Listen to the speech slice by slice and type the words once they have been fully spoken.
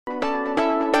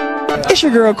It's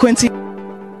your girl, Quincy. We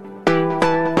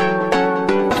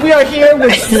are here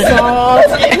with Salt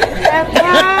and Pepper.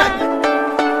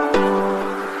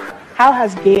 How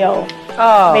has Gail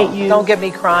made you? Don't get me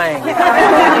crying.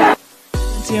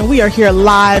 And we are here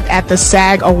live at the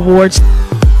SAG Awards.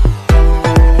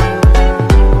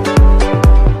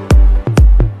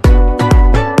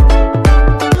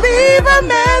 Leave a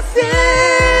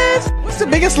message. What's the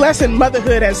biggest lesson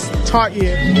motherhood has taught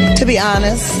you? To be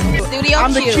honest. Studio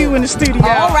I'm the Q in the studio.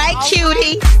 All right,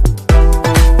 cutie.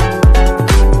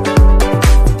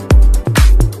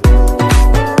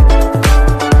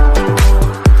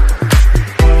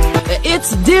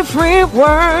 It's a different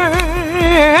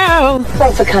world.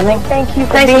 Thanks for coming. Thank you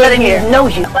for being letting me know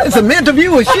you. It's a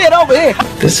interview with shit over here.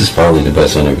 This is probably the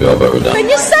best interview I've ever done. And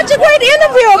you're such a great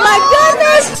interview. My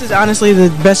goodness. This is honestly the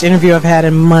best interview I've had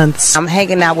in months. I'm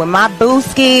hanging out with my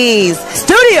booskies.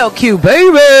 Studio Q,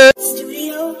 baby.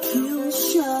 Studio Q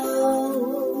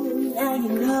show. Now you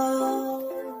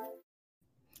know.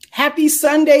 Happy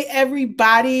Sunday,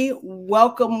 everybody.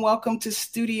 Welcome to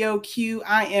Studio Q.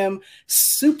 I am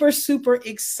super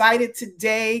excited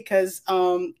today because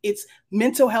it's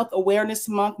Mental Health Awareness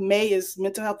Month. May is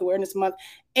Mental Health Awareness Month.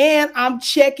 And I'm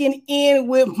checking in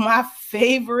with my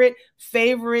favorite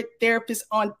therapist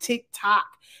on TikTok.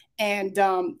 And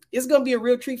it's going to be a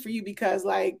real treat for you because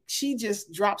she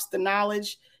just drops the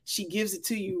knowledge. She gives it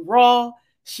to you raw.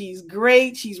 She's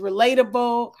great. She's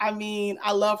relatable. I mean,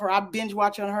 I love her. I binge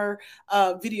watch on her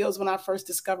videos when I first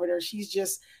discovered her. She's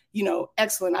just,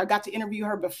 excellent. I got to interview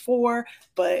her before,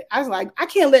 but I was like, I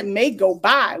can't let May go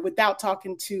by without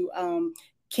talking to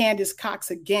Candace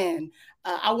Cox again.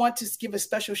 I want to give a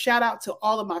special shout out to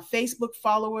all of my Facebook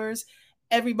followers,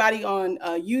 everybody on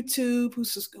YouTube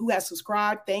who has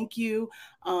subscribed. Thank you.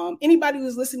 Anybody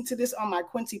who's listening to this on my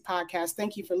Quincy podcast,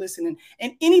 thank you for listening.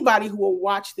 And anybody who will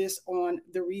watch this on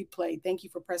the replay, thank you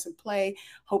for pressing play.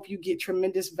 Hope you get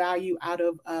tremendous value out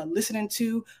of listening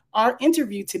to our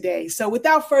interview today. So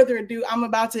without further ado, I'm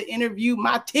about to interview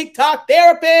my TikTok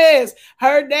therapist.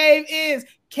 Her name is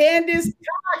Candace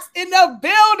Cox in the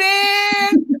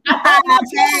building.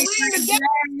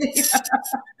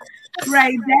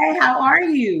 Great day. How are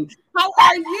you? How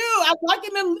are you? I'm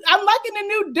liking the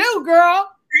new do, girl.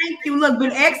 Thank you. Look,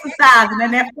 been exercising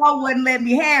and that fro wouldn't let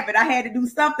me have it. I had to do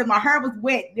something. My hair was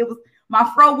wet. My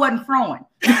fro wasn't throwing.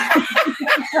 I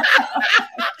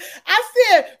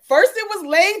said, first it was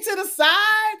laid to the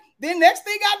side. Then next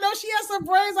thing I know, she has some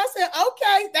braids. I said,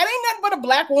 okay, that ain't nothing but a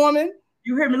black woman.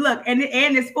 You heard me. Look, and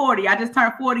it's 40. I just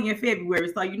turned 40 in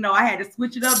February. So, I had to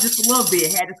switch it up just a little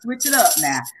bit. Had to switch it up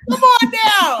now. Come on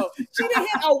now. She done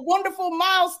hit a wonderful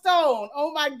milestone.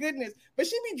 Oh my goodness. But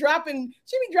she be dropping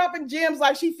gems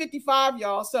like she 55,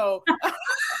 y'all. So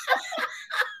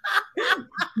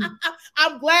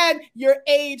I'm glad your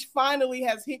age finally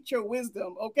has hit your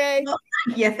wisdom. Okay.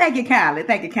 Yeah, thank you kindly.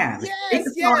 Thank you kindly. Yes, it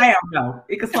can slow down though.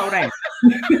 It can slow down.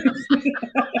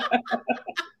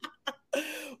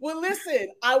 Well, listen,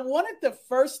 I wanted to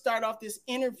first start off this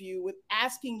interview with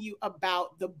asking you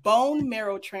about the bone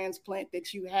marrow transplant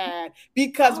that you had,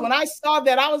 because when I saw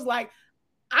that, I was like,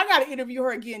 I got to interview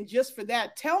her again just for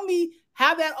that. Tell me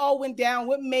how that all went down.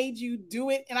 What made you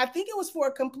do it? And I think it was for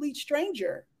a complete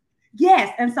stranger.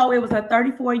 Yes. And so it was a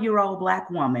 34-year-old Black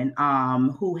woman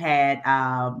who had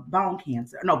blood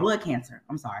cancer.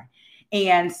 I'm sorry.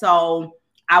 And so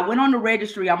I went on the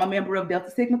registry. I'm a member of Delta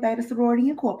Sigma Theta Sorority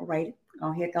Incorporated.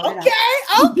 Okay. Come on now.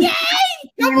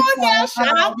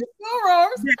 Shout out to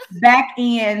sorors. Back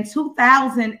in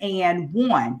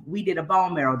 2001, we did a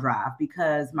bone marrow drive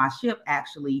because my ship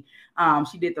actually,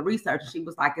 she did the research and she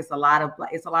was like, it's a lot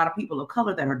of people of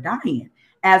color that are dying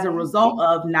as a result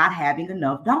of not having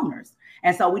enough donors.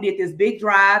 And so we did this big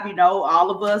drive, all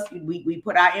of us, we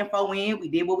put our info in, we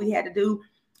did what we had to do.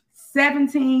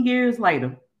 17 years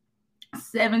later,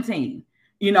 17.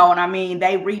 You know what I mean?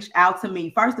 They reached out to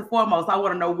me. First and foremost, I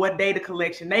want to know what data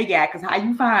collection they got, because how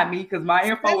you find me, because my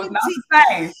info is not the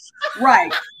same.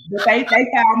 Right. But they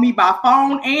found me by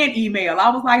phone and email. I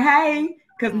was like, hey,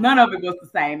 because none of it was the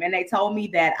same. And they told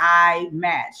me that I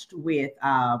matched with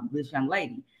this young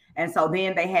lady. And so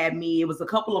then they had me, it was a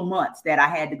couple of months that I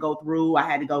had to go through. I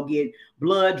had to go get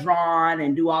blood drawn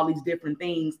and do all these different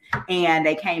things. And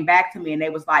they came back to me and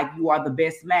they was like, you are the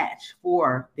best match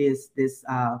for this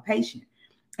patient.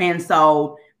 And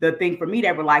so the thing for me,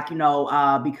 they were like,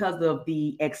 because of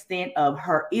the extent of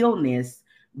her illness,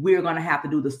 we're going to have to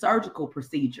do the surgical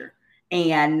procedure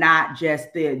and not just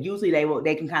usually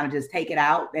they can kind of just take it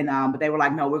out. And, but they were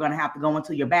like, no, we're going to have to go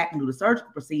into your back and do the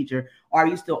surgical procedure. Are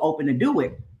you still open to do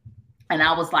it? And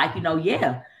I was like,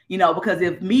 yeah. You know, because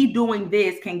if me doing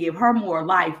this can give her more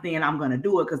life, then I'm going to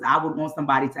do it, because I would want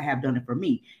somebody to have done it for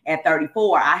me. At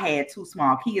 34, I had 2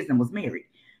 small kids and was married.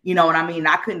 You know what I mean?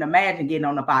 I couldn't imagine getting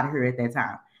on up out of here at that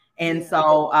time. And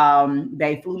so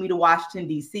they flew me to Washington,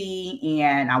 D.C.,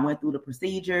 and I went through the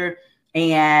procedure.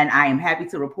 And I am happy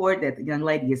to report that the young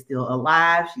lady is still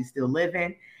alive. She's still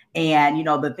living. And, you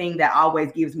know, the thing that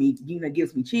always gives me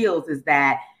chills is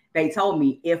that they told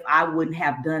me if I wouldn't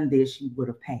have done this, she would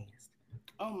have passed.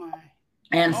 Oh, my.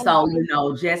 And you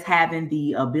know, just having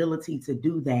the ability to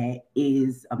do that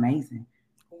is amazing.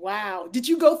 Wow. Did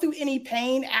you go through any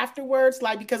pain afterwards?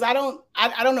 Like, because I don't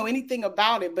know anything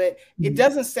about it, but it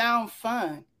doesn't sound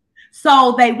fun.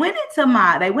 So they went into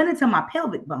my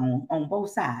pelvic bone on both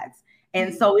sides.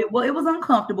 And so it was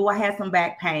uncomfortable. I had some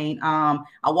back pain. I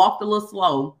walked a little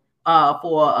slow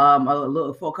for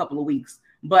a couple of weeks.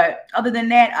 But other than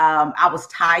that, I was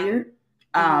tired.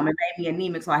 It made me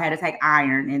anemic, so I had to take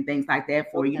iron and things like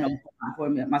that for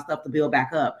my stuff to build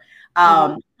back up.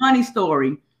 Funny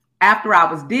story. After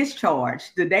I was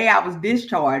discharged, the day I was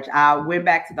discharged, I went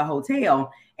back to the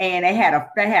hotel and they had a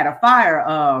fire.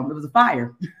 It was a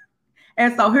fire.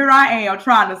 And so here I am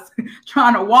trying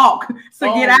to walk to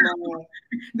get out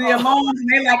the alarms. And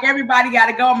they like, everybody got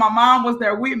to go. My mom was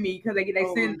there with me because they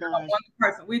send one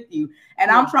person with you. And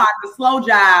I'm trying to slow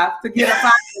jive to get up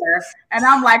out there. And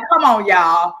I'm like, come on,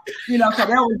 y'all. You know, so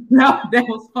that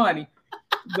was funny.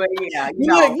 But yeah,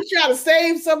 you try to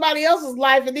save somebody else's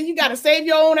life, and then you got to save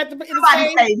your own at the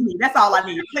somebody save me. That's all I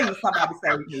need. Please, somebody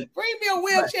save me. Bring me a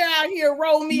wheelchair out here,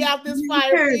 roll me out this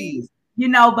fire, please. You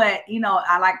know, but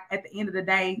I like, at the end of the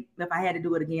day, if I had to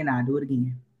do it again, I'd do it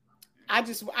again. I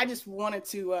just wanted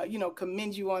to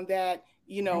commend you on that,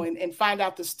 and find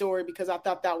out the story, because I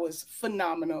thought that was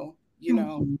phenomenal,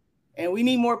 know. And we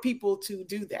need more people to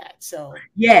do that. So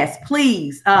yes,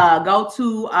 please go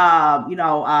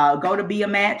to Be a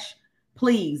Match.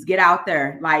 Please get out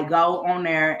there, like go on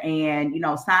there and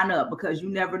sign up, because you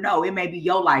never know. It may be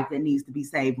your life that needs to be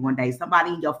saved one day.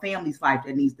 Somebody in your family's life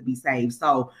that needs to be saved.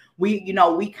 So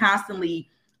we constantly,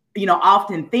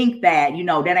 often think that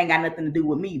that ain't got nothing to do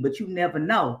with me, but you never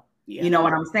know. Yeah. You know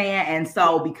what I'm saying? And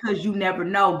so because you never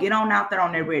know, get on out there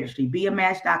on that registry,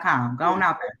 beamatch.com. Go on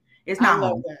out there. It's not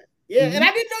home. Yeah, and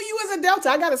I didn't know you was a Delta.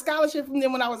 I got a scholarship from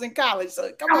them when I was in college. So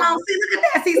come on. See, look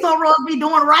at that. See, Sorors be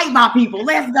doing right by people.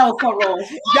 Let's go, Sorors.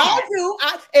 Y'all do.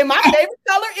 And my favorite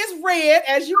color is red,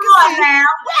 as you can see. Now.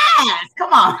 Yes,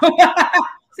 come on.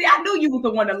 See, I knew you was the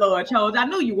one the Lord chose. I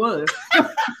knew you was.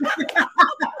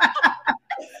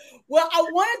 Well, I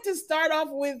wanted to start off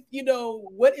with,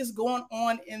 what is going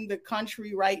on in the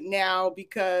country right now,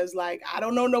 because I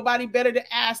don't know nobody better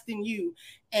to ask than you.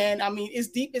 And I mean, it's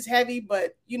deep, it's heavy,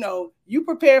 but you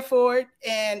prepare for it.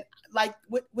 And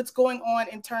what's going on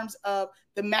in terms of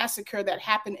the massacre that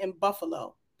happened in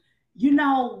Buffalo?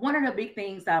 One of the big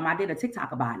things, I did a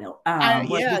TikTok about it.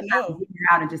 Getting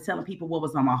out and just telling people what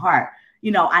was on my heart.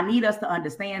 I need us to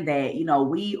understand that,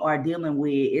 we are dealing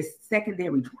with, it's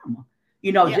secondary trauma.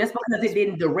 Just because it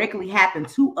didn't directly happen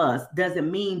to us doesn't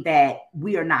mean that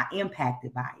we are not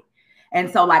impacted by it. And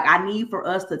so I need for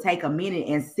us to take a minute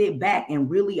and sit back and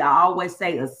really, I always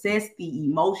say, assess the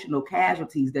emotional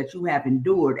casualties that you have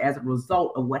endured as a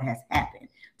result of what has happened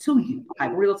to you,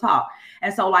 real talk.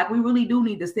 And so we really do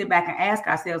need to sit back and ask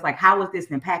ourselves, how is this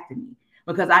impacting me?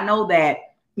 Because I know that,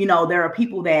 there are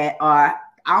people that are,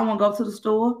 I don't want to go to the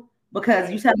store because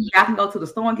you tell me I can go to the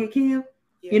store and get killed.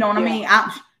 Yeah, you know what I mean?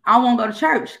 I won't go to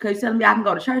church because you're telling me I can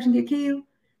go to church and get killed.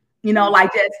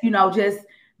 Just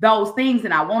those things.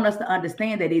 And I want us to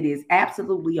understand that it is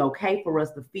absolutely okay for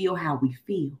us to feel how we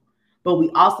feel. But we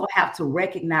also have to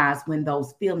recognize when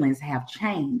those feelings have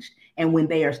changed and when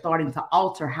they are starting to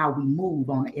alter how we move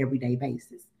on an everyday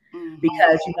basis. Mm-hmm.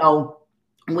 Because,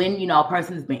 when, a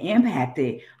person has been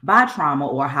impacted by trauma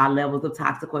or high levels of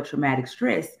toxic or traumatic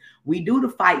stress, we do the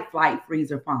fight, flight,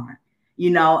 freeze, or fawn.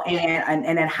 And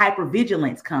then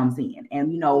hypervigilance comes in.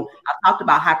 And, I've talked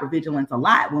about hypervigilance a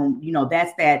lot when,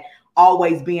 that's that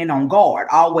always being on guard,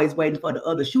 always waiting for the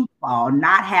other shoe to fall,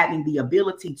 not having the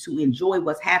ability to enjoy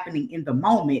what's happening in the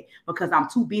moment because I'm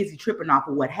too busy tripping off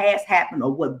of what has happened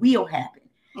or what will happen.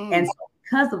 Mm. And so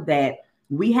because of that,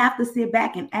 we have to sit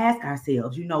back and ask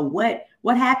ourselves,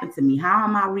 what happened to me? How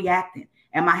am I reacting?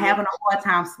 Am I having a hard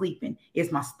time sleeping?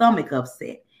 Is my stomach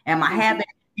upset? Am I having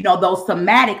those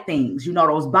somatic things,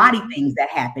 those body things that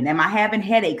happen? Am I having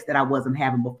headaches that I wasn't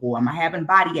having before? Am I having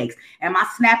body aches? Am I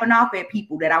snapping off at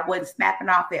people that I wasn't snapping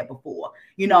off at before?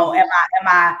 Am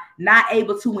I not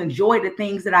able to enjoy the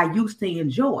things that I used to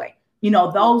enjoy?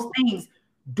 Those things.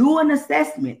 Do an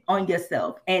assessment on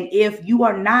yourself. And if you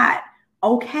are not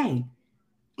okay,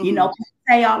 You know, people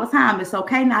say all the time, it's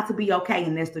okay not to be okay,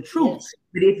 and that's the truth. Yes.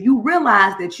 But if you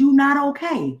realize that you're not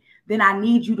okay, then I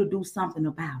need you to do something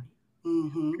about it.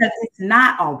 Because it's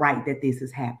not all right that this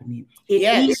is happening. It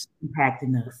is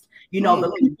impacting us. You know,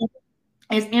 the people,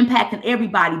 it's impacting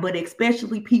everybody, but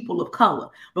especially people of color.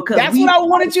 Because that's what I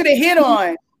wanted you to hit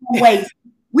on.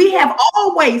 We have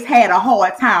always had a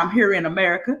hard time here in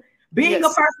America. Being a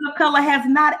person of color has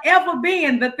not ever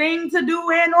been the thing to do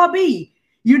and or be,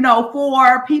 you know,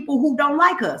 for people who don't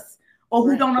like us or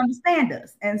who don't understand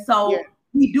us. And so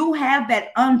we do have that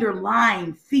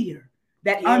underlying fear,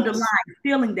 that underlying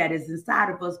feeling that is inside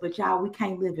of us. But y'all, we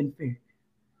can't live in fear.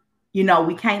 You know,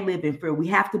 we can't live in fear. We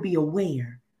have to be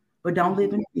aware, but don't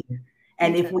live in fear.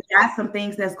 And if we got some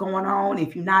things that's going on,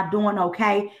 if you're not doing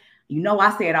okay, you know,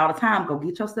 I say it all the time, go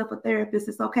get yourself a therapist.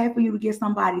 It's okay for you to get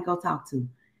somebody to go talk to.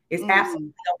 It's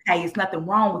absolutely okay. It's nothing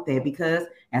wrong with that because,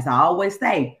 as I always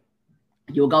say,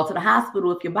 you'll go to the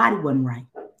hospital if your body wasn't right.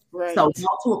 So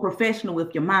go to a professional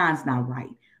if your mind's not right.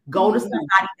 Go to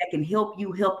somebody that can help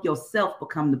you help yourself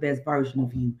become the best version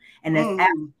of you. And that's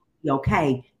absolutely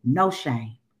okay. No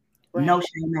shame. No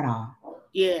shame at all.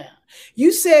 Yeah.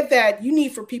 You said that you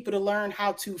need for people to learn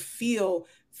how to feel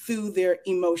through their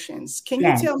emotions. Can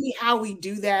you tell me how we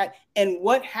do that and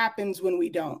what happens when we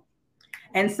don't?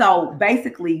 And so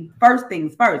basically, first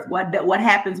things first, what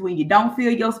happens when you don't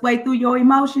feel your way through your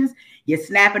emotions? You're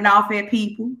snapping off at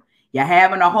people. You're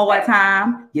having a hard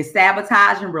time. You're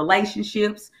sabotaging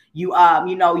relationships. Your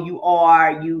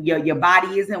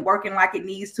body isn't working like it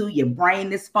needs to. Your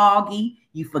brain is foggy.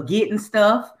 You forgetting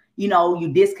stuff. You know, you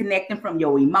disconnecting from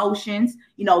your emotions.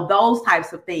 You know, those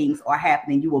types of things are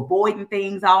happening. You avoiding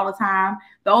things all the time.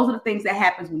 Those are the things that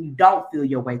happens when you don't feel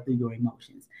your way through your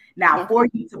emotions. Now, for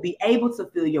you to be able to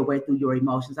feel your way through your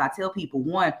emotions, I tell people,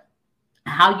 one,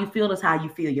 how you feel is how you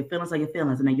feel. Your feelings are your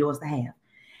feelings and they're yours to have.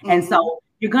 And so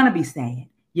you're going to be sad.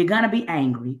 You're going to be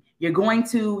angry. You're going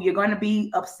to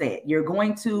be upset. You're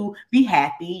going to be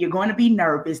happy. You're going to be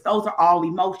nervous. Those are all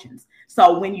emotions.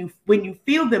 So when you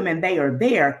feel them and they are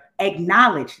there,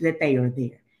 acknowledge that they are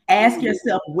there. Ask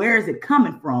yourself, where is it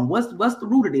coming from? What's the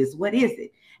root of this? What is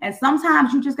it? And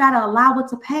sometimes you just got to allow it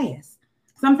to pass.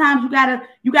 Sometimes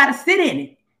you gotta sit in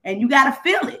it and you gotta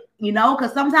feel it, you know,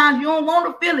 because sometimes you don't want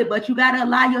to feel it, but you gotta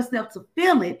allow yourself to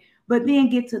feel it, but then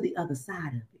get to the other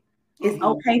side of it. It's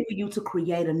okay for you to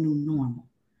create a new normal.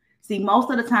 See, most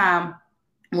of the time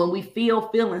when we feel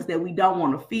feelings that we don't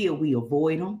want to feel, we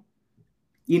avoid them,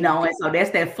 you know, and so that's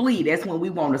that flee. That's when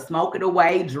we want to smoke it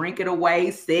away, drink it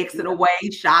away, sex it away,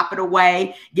 shop it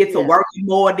away, get to working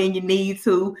more than you need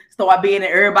to, start being in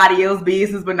everybody else's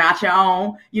business, but not your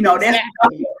own. You know,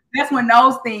 that's when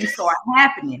those things start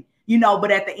happening, you know,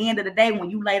 but at the end of the day,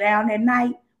 when you lay down that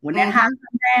night, when that high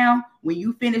comes down, when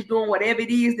you finish doing whatever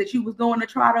it is that you was doing to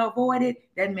try to avoid it,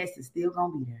 that mess is still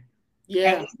going to be there.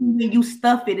 Yeah. And when you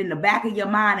stuff it in the back of your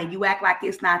mind and you act like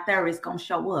it's not there, it's going to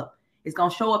show up. It's going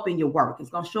to show up in your work. It's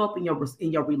going to show up in your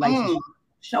relationship.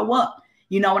 Show up.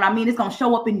 You know what I mean? It's going to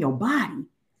show up in your body.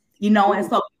 You know, and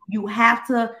so you have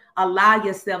to allow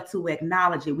yourself to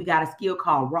acknowledge it. We got a skill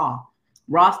called RAW.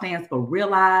 RAW stands for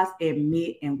realize,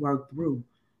 admit, and work through.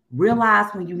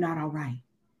 Realize when you're not all right.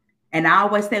 And I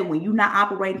always say when you're not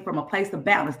operating from a place of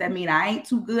balance, that means I ain't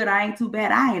too good, I ain't too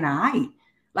bad, I ain't all right.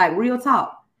 Like real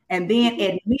talk. And then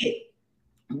admit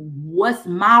what's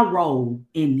my role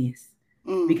in this.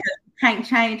 Because you can't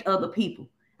change other people.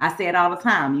 I say it all the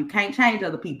time. You can't change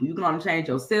other people. You can only change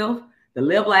yourself, the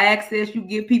level of access you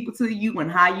give people to you, and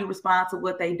how you respond to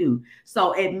what they do.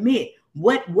 So admit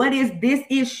what is this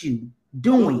issue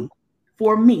doing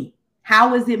for me?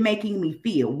 How is it making me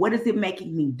feel? What is it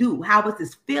making me do? How is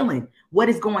this feeling? What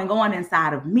is going on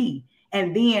inside of me?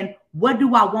 And then what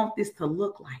do I want this to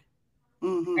look like?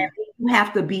 And you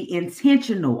have to be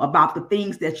intentional about the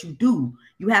things that you do.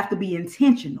 You have to be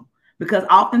intentional. Because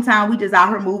oftentimes we just out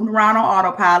here moving around on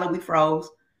autopilot. We froze.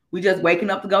 We just waking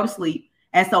up to go to sleep.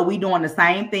 And so we doing the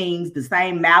same things, the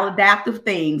same maladaptive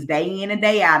things day in and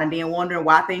day out, and then wondering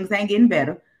why things ain't getting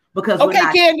better. Because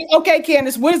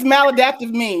Candace, what does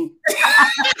maladaptive mean?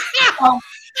 I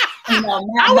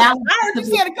heard you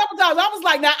say it a couple times. I was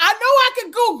like, now I know I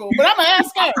can Google, but I'm gonna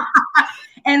ask her.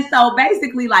 And so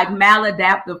basically, like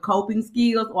maladaptive coping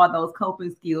skills are those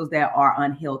coping skills that are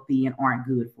unhealthy and aren't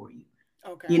good for you.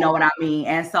 Okay. You know what I mean?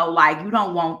 And so like, you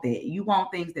don't want that. You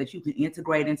want things that you can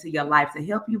integrate into your life to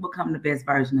help you become the best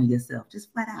version of yourself.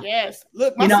 Just flat out. Yes.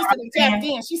 Look, my sister tapped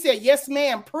in. She said, yes,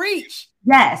 ma'am, preach.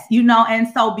 Yes. You know, and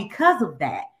so because of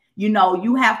that, you know,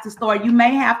 you have to start, you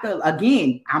may have to,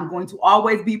 again, I'm going to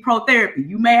always be pro therapy.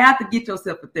 You may have to get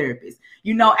yourself a therapist.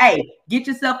 You know, hey, get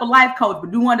yourself a life coach, but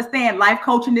do understand life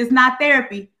coaching is not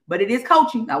therapy. but it is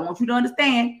coaching. I want you to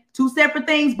understand 2 separate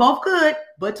things, both good,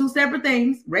 but 2 separate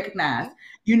things. Recognize,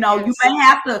 you know, you may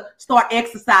have to start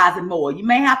exercising more. You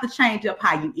may have to change up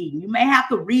how you eat. You may have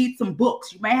to read some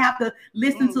books. You may have to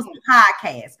listen to some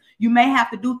podcasts. You may have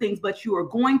to do things, but you are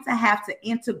going to have to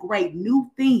integrate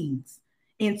new things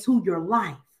into your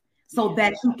life so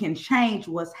that you can change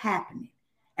what's happening.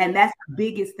 And that's the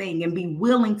biggest thing, and be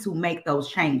willing to make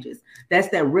those changes. That's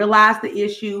that realize the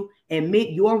issue,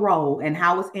 admit your role and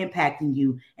how it's impacting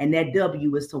you. And that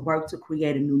W is to work to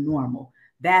create a new normal.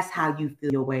 That's how you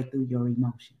feel your way through your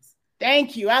emotions.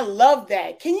 Thank you. I love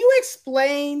that. Can you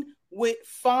explain what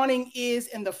fawning is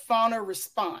and the fawner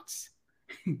response?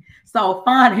 So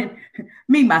fawning,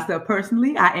 me, myself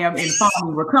personally, I am in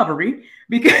fawning recovery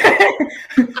because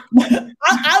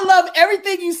I love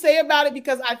everything you say about it,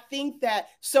 because I think that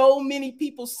so many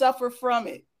people suffer from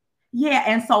it. Yeah.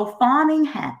 And so fawning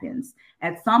happens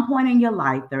at some point in your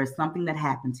life. There is something that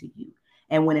happened to you.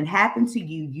 And when it happened to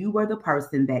you, you were the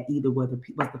person that either was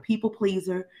the people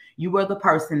pleaser. You were the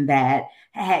person that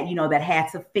had, you know, that had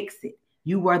to fix it.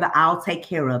 You were the I'll take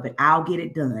care of it. I'll get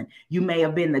it done. You may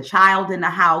have been the child in the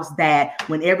house that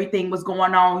when everything was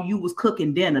going on, you was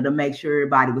cooking dinner to make sure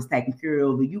everybody was taken care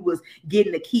of. Or you was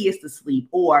getting the kids to sleep.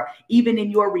 Or even in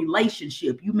your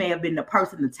relationship, you may have been the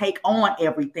person to take on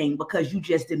everything because you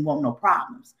just didn't want no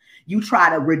problems. You try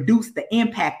to reduce the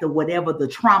impact of whatever the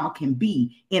trauma can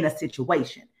be in a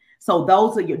situation. So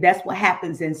that's what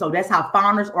happens. And so that's how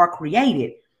fawners are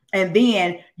created. And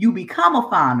then you become a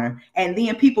fawner, and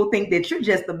then people think that you're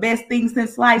just the best thing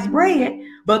since sliced bread.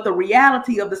 But the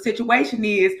reality of the situation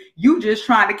is you just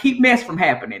trying to keep mess from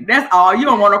happening. That's all. You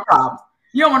don't want no problems.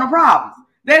 You don't want no problems.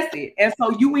 That's it. And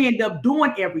so you end up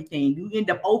doing everything. You end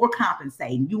up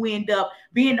overcompensating. You end up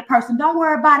being the person, don't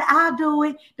worry about it, I'll do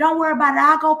it. Don't worry about it,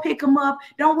 I'll go pick them up.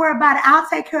 Don't worry about it, I'll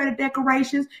take care of the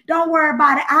decorations. Don't worry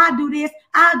about it, I'll do this,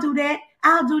 I'll do that,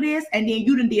 I'll do this. And then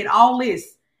you done did all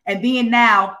this. And then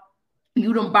now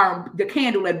you done burn the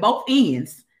candle at both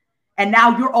ends. And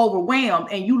now you're overwhelmed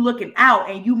and you looking out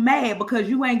and you mad because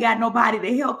you ain't got nobody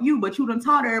to help you, but you done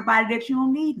taught everybody that you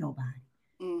don't need nobody.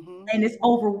 Mm-hmm. And it's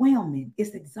overwhelming.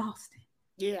 It's exhausting.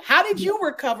 Yeah. How did you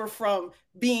recover from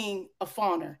being a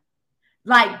fawner?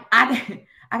 Like I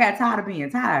got tired of being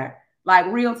tired. Like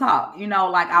real talk, you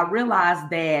know, like I realized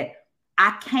that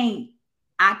I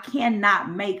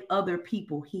cannot make other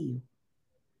people heal.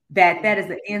 That is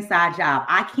an inside job.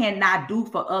 I cannot do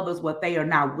for others what they are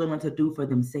not willing to do for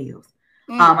themselves.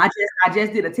 I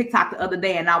just did a TikTok the other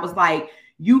day, and I was like,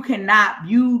 you cannot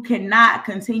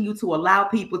continue to allow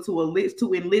people to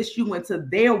enlist you into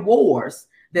their wars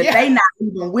that they not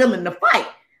even willing to fight.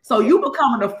 So you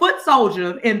becoming a foot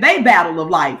soldier in their battle of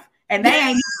life, and they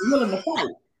ain't even willing to fight.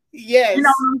 Yes, you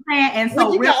know what I'm saying. And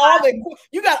so you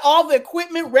got all the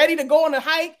equipment ready to go on a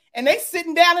hike, and they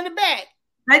sitting down in the back.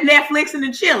 They Netflixing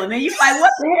and chilling, and you like,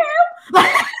 what the hell?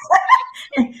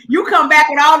 Like, you come back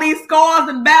with all these scars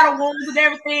and battle wounds and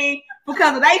everything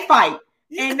because of they fight,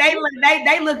 and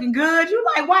they looking good. You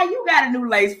like, why you got a new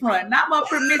lace front? And I'm up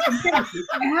for missing pictures.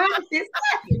 Like, how did this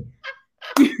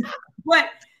happen? But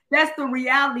that's the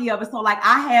reality of it. So, like,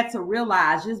 I had to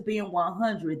realize, just being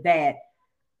 100, that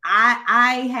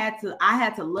I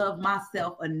had to love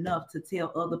myself enough to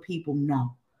tell other people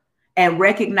no, and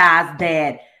recognize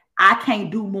that I can't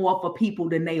do more for people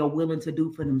than they are willing to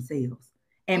do for themselves,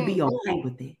 and be okay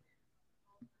with it.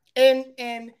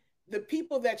 And the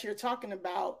people that you're talking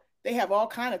about, they have all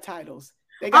kind of titles.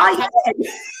 They got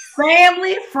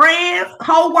family, friends,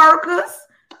 co-workers.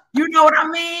 You know what I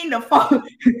mean? The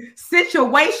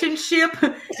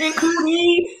situationship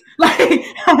including like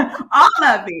all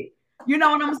of it. You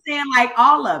know what I'm saying? Like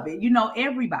all of it, you know,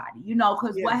 everybody, you know,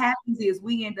 because what happens is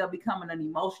we end up becoming an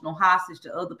emotional hostage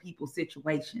to other people's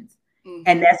situations. Mm-hmm.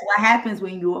 And that's what happens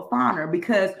when you're a fawner,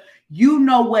 because you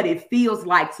know what it feels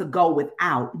like to go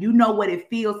without. You know what it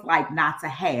feels like not to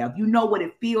have. You know what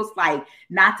it feels like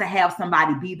not to have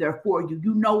somebody be there for you.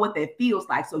 You know what that feels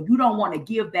like. So you don't want to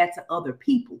give that to other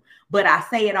people. But I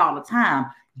say it all the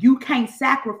time. You can't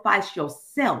sacrifice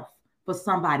yourself for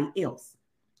somebody else.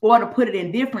 Or to put it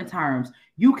in different terms,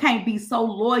 you can't be so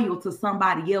loyal to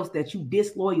somebody else that you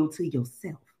disloyal to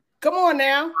yourself. Come on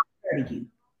now.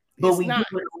 But we do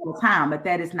it all the time, but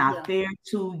that is not fair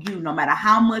to you. No matter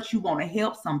how much you want to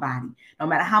help somebody, no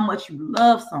matter how much you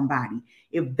love somebody,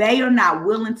 if they are not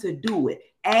willing to do it,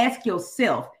 ask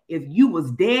yourself, if you was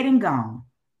dead and gone,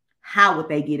 how would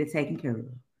they get it taken care of?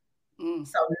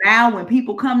 So now when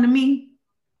people come to me,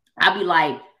 I be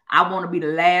like, I want to be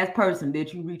the last person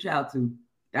that you reach out to.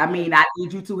 I mean, I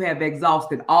need you to have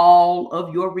exhausted all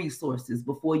of your resources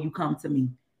before you come to me.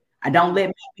 I don't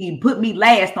let me put me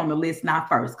last on the list, not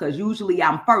first, because usually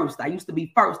I'm first. I used to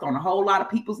be first on a whole lot of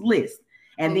people's list.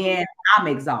 And then I'm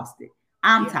exhausted.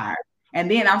 I'm tired. And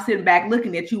then I'm sitting back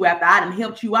looking at you after I done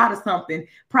helped you out of something.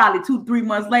 Probably 2-3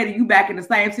 months later, you back in the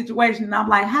same situation. And I'm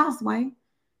like, Houseway.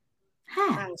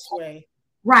 Houseway.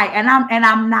 Right. And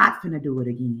I'm not gonna do it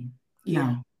again. Yeah.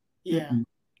 No. Yeah. Mm-hmm.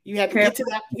 You had to get to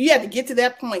that. You had to get to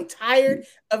that point, tired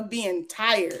of being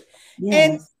tired.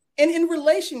 Yes. And in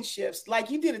relationships,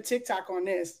 like you did a TikTok on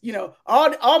this, you know,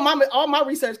 all my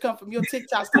research come from your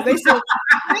TikToks because they're so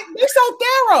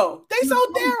thorough. They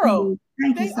so thorough.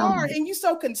 They are, and you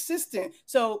so consistent.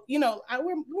 So you know,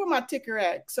 where my ticker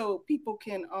at, so people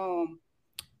can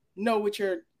know what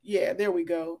you're. Yeah, there we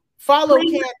go. Follow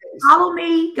Candace. Follow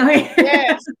me. Go ahead.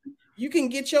 Yes. You can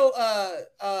get your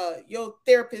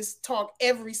therapist talk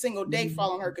every single day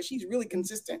following her because she's really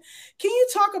consistent. Can you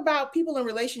talk about people in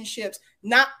relationships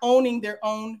not owning their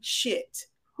own shit?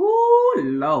 Oh,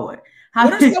 Lord.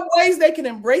 What are some ways they can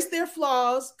embrace their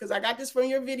flaws? Because I got this from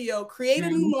your video, create a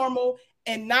new normal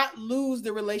and not lose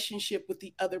the relationship with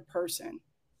the other person.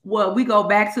 Well, we go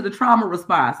back to the trauma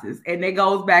responses and it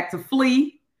goes back to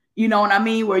flee. You know what I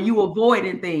mean? Where you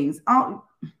avoiding things on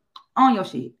your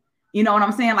shit. You know what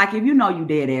I'm saying? Like, if you know you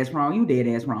dead ass wrong, you dead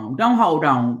ass wrong. Don't hold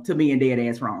on to being dead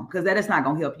ass wrong because that is not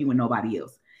going to help you and nobody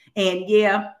else. And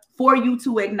yeah, for you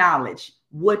to acknowledge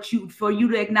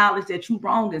that you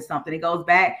wronged in something, it goes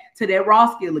back to that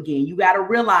raw skill again. You got to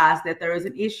realize that there is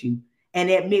an issue and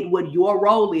admit what your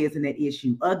role is in that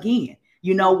issue. Again,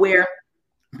 you know, where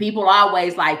people are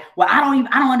always like, well, I don't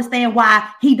understand why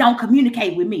he don't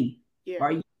communicate with me.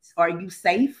 Yeah. Are you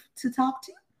safe to talk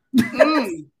to?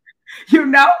 You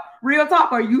know, real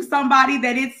talk. Are you somebody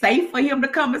that it's safe for him to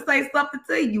come and say something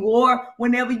to you? Or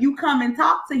whenever you come and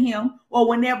talk to him, or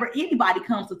whenever anybody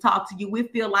comes to talk to you, we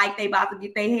feel like they about to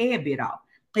get their head bit off.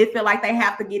 They feel like they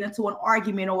have to get into an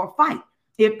argument or a fight.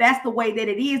 If that's the way that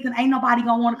it is, then ain't nobody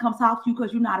gonna want to come talk to you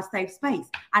because you're not a safe space.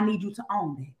 I need you to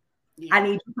own that. Yeah. I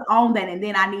need you to own that. And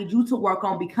then I need you to work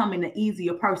on becoming an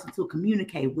easier person to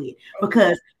communicate with.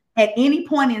 Because at any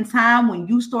point in time, when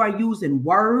you start using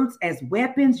words as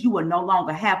weapons, you are no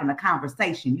longer having a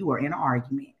conversation. You are in an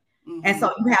argument. And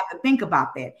so you have to think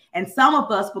about that. And some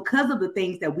of us, because of the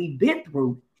things that we've been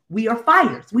through, we are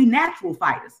fighters. We natural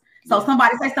fighters. So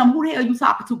somebody say something, who the hell you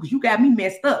talking to? Because you got me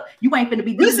messed up. You ain't finna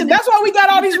be. Listen, that's why we got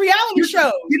all these reality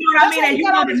shows. You know what I mean? And you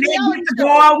know the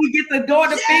door, we get the door,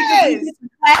 the fingers, we get the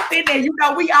clapping, and you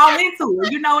know we all into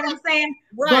it. You know what I'm saying?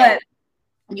 Right.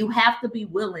 But you have to be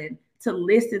willing to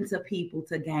listen to people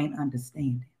to gain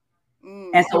understanding.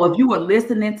 And so if you are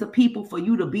listening to people for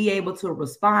you to be able to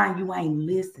respond, you ain't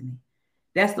listening.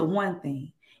 That's the one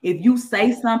thing. If you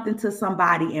say something to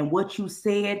somebody and what you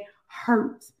said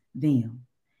hurts them,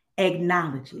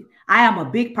 acknowledge it. I am a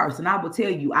big person. I will tell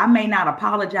you, I may not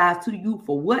apologize to you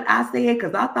for what I said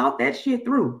because I thought that shit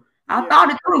through. I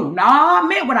thought it through. No, I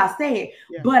meant what I said,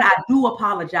 but I do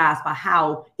apologize for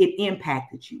how it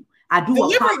impacted you. I do.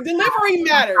 Delivery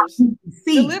matters.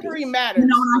 Delivery matters. You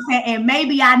know what I'm saying? And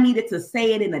maybe I needed to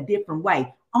say it in a different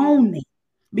way. Own it,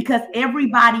 because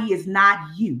everybody is not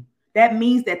you. That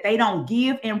means that they don't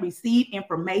give and receive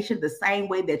information the same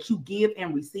way that you give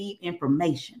and receive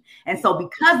information. And so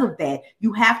because of that,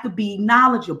 you have to be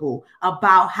knowledgeable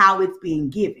about how it's being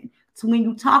given. So when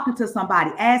you're talking to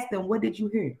somebody, ask them, what did you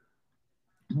hear?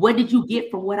 What did you get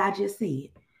from what I just said?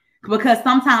 Because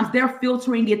sometimes they're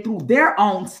filtering it through their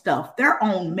own stuff, their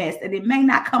own mess, and it may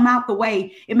not come out the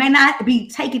way, it may not be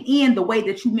taken in the way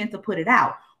that you meant to put it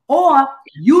out. Or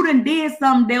you done did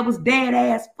something that was dead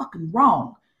ass fucking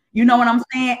wrong. You know what I'm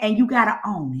saying? And you got to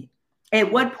own it. At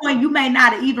what point you may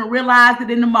not have even realized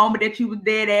it in the moment that you was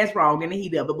dead ass wrong in the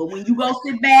heat of it. But when you go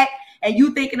sit back and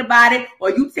you thinking about it, or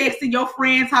you texting your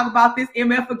friends, talk about this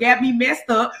MF got me messed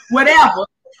up, whatever.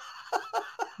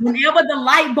 Whenever the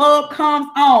light bulb comes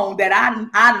on that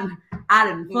I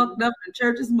done fucked up the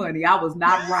church's money, I was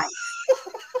not right.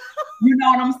 You know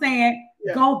what I'm saying?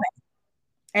 Yeah. Go back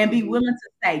and be willing to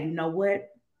say, you know what?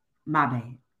 My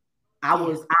bad. I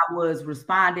was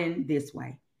responding this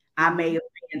way. I may have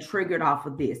been triggered off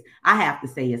of this. I have to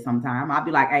say it sometime. I'll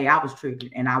be like, hey, I was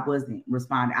triggered and I wasn't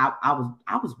responding. I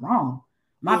was wrong.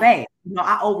 My bad. You know,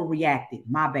 I overreacted.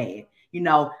 My bad. You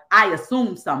know, I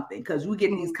assumed something because we get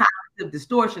these cognitive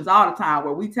distortions all the time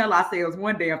where we tell ourselves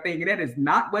one damn thing and that is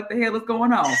not what the hell is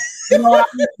going on. You know,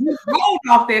 we roll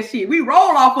off that shit. We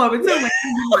roll off of it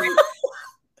too.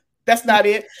 That's not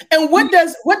it. And what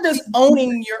does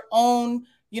owning your own,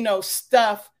 you know,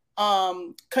 stuff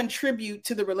contribute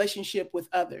to the relationship with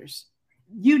others?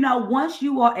 You know, once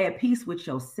you are at peace with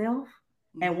yourself,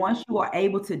 And once you are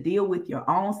able to deal with your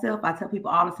own self, I tell people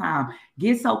all the time,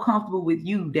 get so comfortable with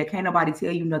you that can't nobody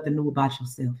tell you nothing new about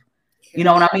yourself. You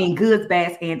know what I mean? Goods,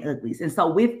 bads, and uglies. And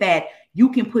so with that,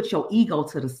 you can put your ego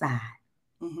to the side.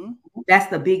 Mm-hmm. That's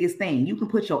the biggest thing. You can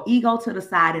put your ego to the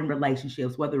side in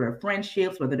relationships, whether they're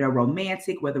friendships, whether they're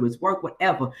romantic, whether it's work,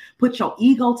 whatever. Put your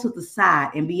ego to the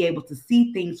side and be able to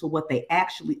see things for what they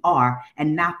actually are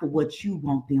and not for what you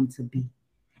want them to be.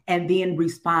 And then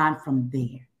respond from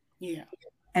there. Yeah.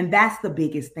 And that's the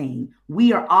biggest thing.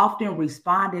 We are often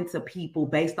responding to people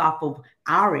based off of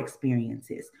our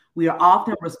experiences. We are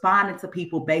often responding to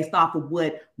people based off of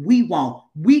what we want.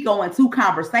 We go into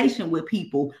conversation with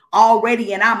people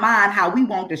already in our mind how we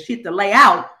want the shit to lay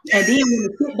out. And then when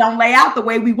the shit don't lay out the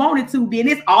way we want it to, then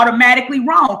it's automatically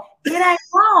wrong. It ain't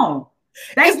wrong.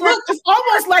 It's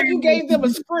almost like you gave them a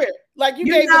script. Like you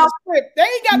gave them a script. They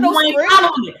ain't got no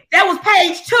script. That was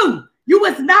page 2. You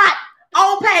was not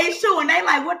on page 2, and they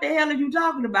like, what the hell are you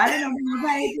talking about? They don't know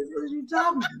pages. What are you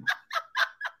talking about?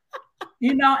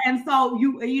 You know, and so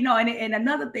you know, and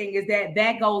another thing is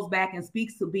that goes back and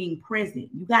speaks to being present.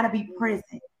 You got to be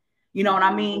present. You know what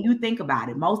I mean? You think about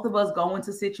it. Most of us go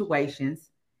into situations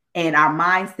and our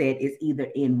mindset is either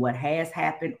in what has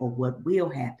happened or what will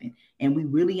happen. And we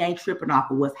really ain't tripping off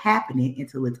of what's happening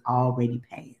until it's already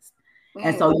passed.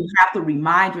 And so you have to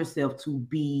remind yourself to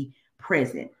be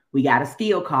present. We got a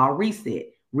skill called reset.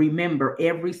 Remember,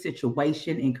 every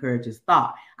situation encourages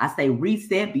thought. I say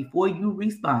reset before you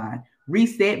respond,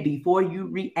 reset before you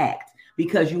react,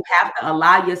 because you have to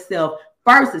allow yourself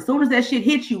first. As soon as that shit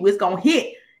hits you, it's gonna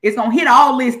hit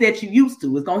all this that you used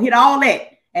to. It's gonna hit all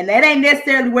that, and that ain't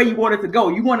necessarily where you want it to go.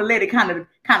 You want to let it kind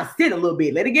of sit a little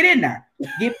bit. Let it get in there.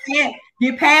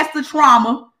 Get past the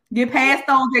trauma. Get past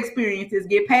those experiences,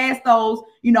 get past those,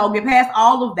 get past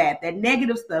all of that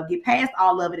negative stuff, get past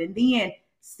all of it, and then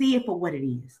see it for what it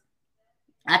is.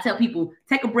 I tell people,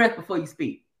 take a breath before you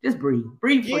speak. Just breathe.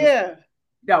 Breathe. Yeah.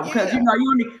 No, because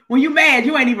when you're mad,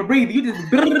 you ain't even breathing. You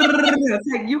just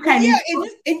you can't. Yeah,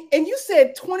 and you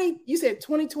said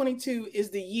 2022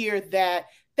 is the year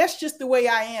that's just the way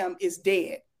I am is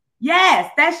dead. Yes,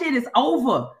 that shit is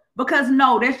over. Because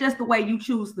no, that's just the way you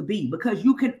choose to be. Because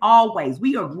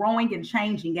we are growing and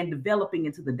changing and developing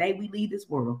into the day we leave this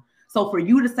world. So for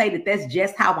you to say that that's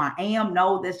just how I am,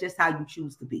 no, that's just how you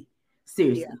choose to be.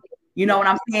 Seriously. Yeah. You know what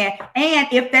I'm saying? And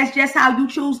if that's just how you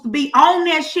choose to be, own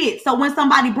that shit. So when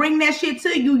somebody bring that shit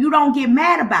to you, you don't get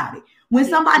mad about it. When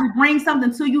somebody brings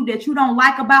something to you that you don't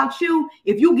like about you,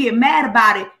 if you get mad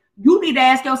about it, you need to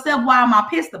ask yourself, why am I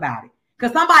pissed about it?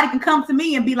 Because somebody can come to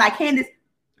me and be like, Candace,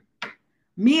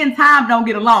 me and time don't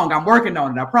get along. I'm working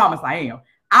on it. I promise I am.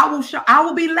 I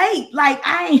will be late. Like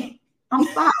I'm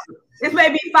sorry. It may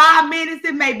be 5 minutes.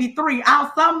 It may be 3.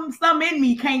 Some in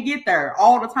me can't get there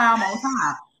all the time on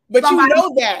time. But you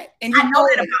know that. And I know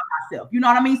that about myself. You know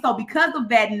what I mean? So because of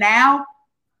that, now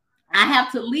I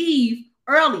have to leave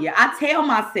earlier. I tell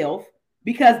myself,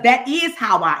 because that is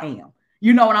how I am.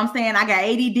 You know what I'm saying? I got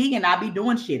ADD and I be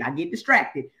doing shit. I get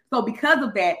distracted. So because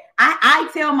of that, I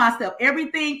tell myself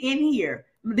everything in here.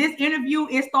 This interview,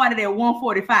 it started at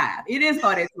 1:45. It didn't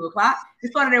start at 2 o'clock.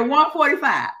 It started at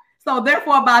 1:45. So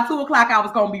therefore, by 2 o'clock, I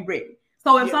was gonna be ready.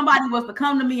 So if somebody was to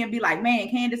come to me and be like, "Man,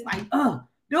 Candace, like,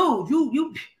 dude,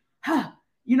 you,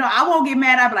 I won't get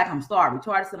mad. I'll be like, I'm sorry.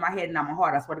 Charge in my head and on my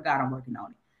heart. I swear to God, I'm working on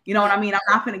it. You know what I mean? I'm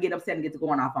not gonna get upset and get to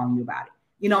going off on you about it.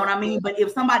 You know what I mean? But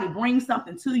if somebody brings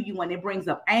something to you and it brings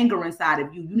up anger inside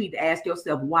of you, you need to ask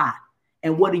yourself why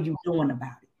and what are you doing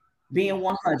about it? Being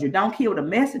 100. Don't kill the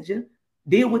messenger.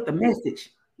 Deal with the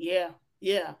message. Yeah.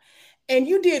 And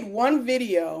you did one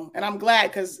video, and I'm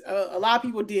glad because a lot of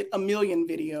people did a million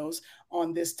videos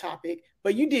on this topic,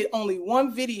 but you did only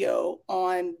one video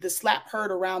on the slap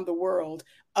heard around the world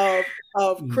of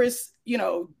Chris,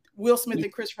 Will Smith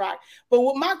and Chris Rock. But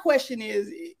what my question is,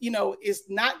 it's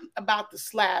not about the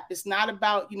slap. It's not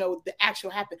about, the actual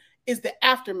happen. It's the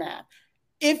aftermath.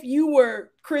 If you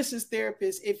were Chris's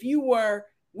therapist, if you were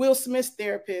Will Smith's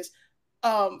therapist,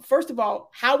 first of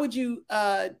all, how would you,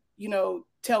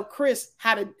 tell Chris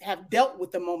how to have dealt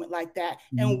with a moment like that?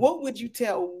 Mm-hmm. And what would you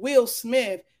tell Will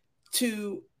Smith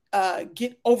to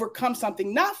overcome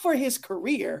something, not for his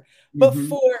career, but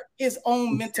for his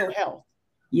own mental health?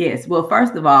 Yes. Well,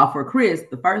 first of all, for Chris,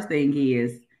 the first thing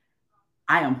is,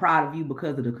 I am proud of you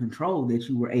because of the control that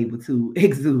you were able to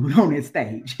exude on this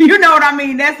stage. You know what I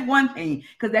mean? That's one thing,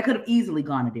 because that could have easily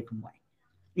gone a different way.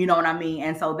 You know what I mean?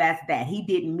 And so that's that. He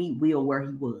didn't meet Will where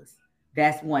he was.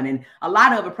 That's one. And a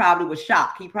lot of it probably was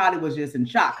shock. He probably was just in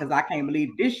shock because I can't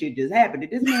believe this shit just happened.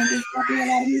 Did this man just got the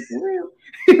hell out of here for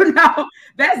real?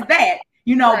 That's that.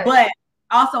 Right.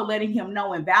 also letting him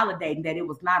know and validating that it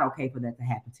was not okay for that to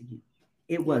happen to you.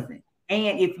 It wasn't.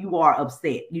 And if you are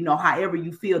upset, however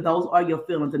you feel, those are your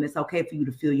feelings, and it's okay for you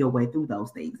to feel your way through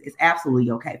those things. It's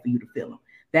absolutely okay for you to feel them.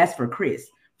 That's for Chris.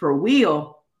 For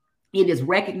Will, it is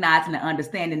recognizing and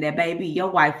understanding that, baby, your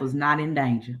wife was not in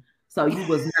danger. So you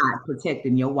was not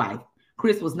protecting your wife.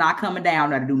 Chris was not coming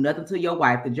down there to do nothing to your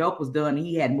wife. The joke was done and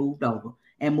he had moved over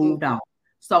and moved on.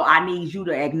 So I need you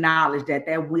to acknowledge that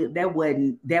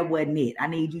wasn't it. I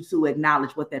need you to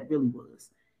acknowledge what that really was.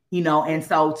 And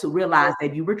so to realize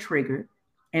that you were triggered,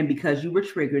 and because you were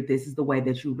triggered, this is the way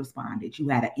that you responded. You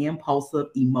had an impulsive,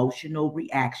 emotional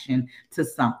reaction to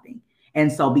something.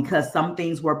 And so because some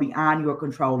things were beyond your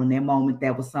control in that moment,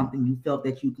 that was something you felt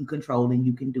that you can control and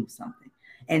you can do something.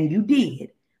 And you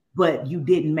did, but you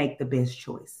didn't make the best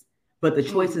choice. But the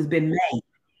choice has been made.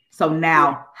 So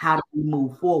now how do we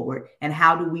move forward? And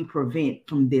how do we prevent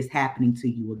from this happening to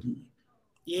you again?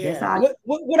 Yeah.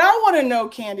 What I want to know,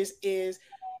 Candace, is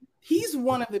he's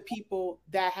one of the people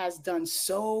that has done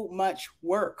so much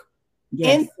work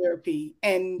in therapy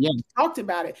and talked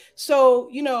about it. So,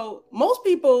 most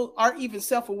people aren't even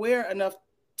self-aware enough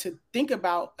to think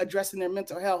about addressing their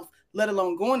mental health, let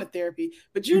alone going to therapy.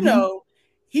 But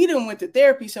he done went to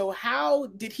therapy. So how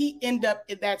did he end up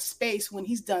in that space when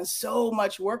he's done so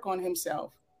much work on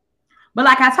himself? But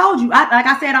like I told you, like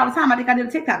I said all the time, I think I did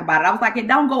a TikTok about it. I was like, it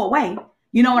don't go away.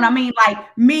 You know what I mean?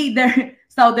 Like me there.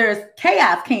 So there's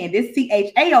Chaos Candace,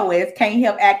 CHAOS, can't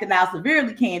help acting out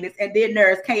severely Candace. And then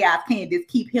there's Chaos Candace,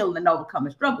 keep healing and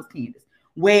overcoming struggles Candace.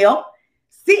 Well,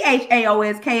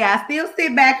 CHAOS, Chaos, still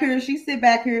sit back here. She sit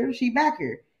back here. She back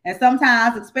here. And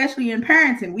sometimes, especially in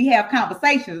parenting, we have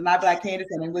conversations. And I be like, Candace,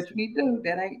 that ain't what you need to do.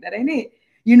 That ain't it.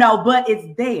 But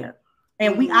it's there.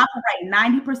 And we operate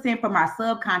 90% from our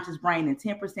subconscious brain and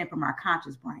 10% from our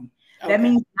conscious brain. Okay. That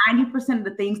means 90% of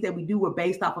the things that we do are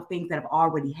based off of things that have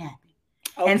already happened.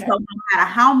 Okay. And so no matter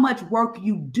how much work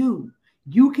you do,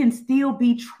 you can still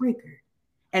be triggered.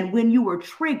 And when you are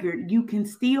triggered, you can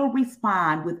still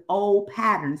respond with old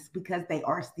patterns because they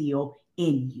are still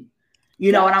in you.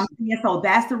 You know what I'm saying? So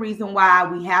that's the reason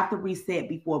why we have to reset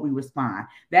before we respond.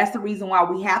 That's the reason why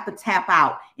we have to tap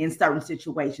out in certain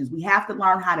situations. We have to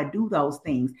learn how to do those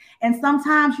things. And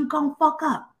sometimes you're going to fuck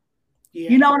up. Yeah.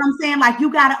 You know what I'm saying? Like,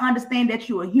 you got to understand that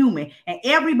you're a human. And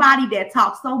everybody that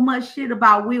talks so much shit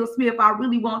about Will Smith, I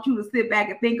really want you to sit back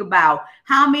and think about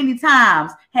how many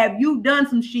times have you done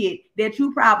some shit that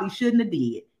you probably shouldn't have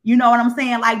did. You know what I'm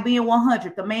saying? Like being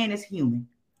 100, the man is human.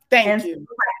 Thank you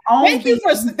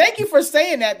for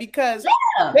saying that, because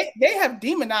they have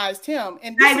demonized him,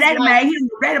 and they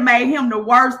made him the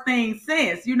worst thing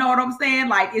since. You know what I'm saying?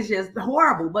 Like, it's just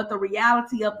horrible. But the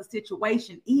reality of the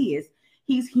situation is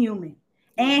he's human,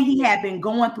 and he had been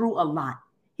going through a lot.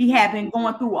 He had been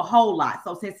going through a whole lot.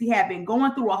 So since he had been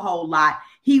going through a whole lot,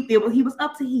 he was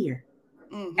up to here,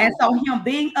 and so him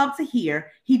being up to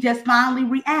here, he just finally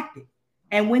reacted.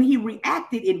 And when he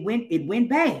reacted, it went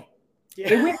bad.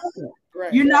 Yeah. It went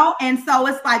right. And so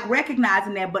it's like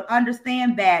recognizing that, but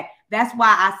understand that that's why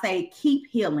I say keep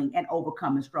healing and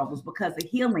overcoming struggles, because the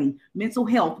healing, mental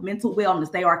health, mental wellness,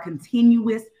 they are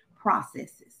continuous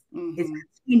processes. It's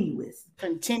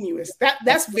continuous.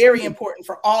 That's very important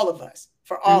for all of us.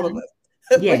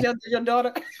 Yeah. your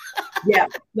daughter. Yeah.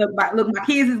 Look, my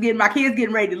kids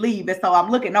getting ready to leave, and so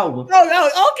I'm looking over. Oh, no,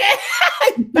 okay.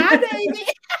 Bye, baby.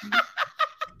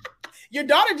 Your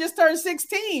daughter just turned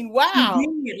 16. Wow.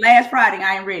 Last Friday,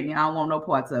 I ain't ready. I don't want no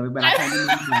parts of it, but I can't do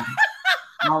nothing.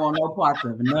 I don't want no parts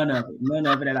of it. None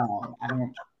of it at all. I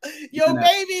don't. Your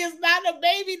baby is not a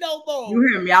baby no more. You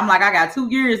hear me? I'm like, I got 2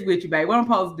 years with you, babe. What I'm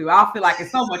supposed to do? I feel like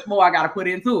it's so much more I got to put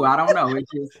into it. I don't know. It's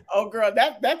just. Oh, girl,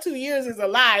 that 2 years is a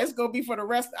lie. It's gonna be for the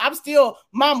rest. I'm still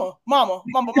mama. Hey,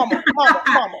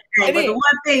 but the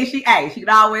one thing she can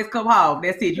always come home.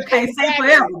 That's it. You can't say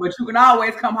forever, but you can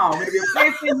always come home. It'll be a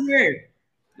 10 years.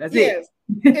 That's it.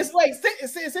 It's like,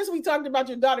 since we talked about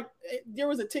your daughter, there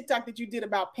was a TikTok that you did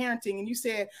about parenting, and you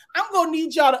said, I'm going to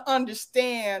need y'all to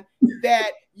understand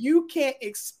that you can't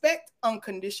expect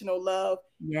unconditional love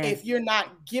if you're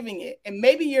not giving it. And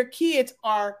maybe your kids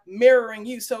are mirroring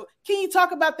you. So can you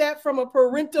talk about that from a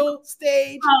parental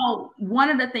stage? So one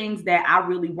of the things that I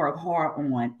really work hard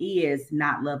on is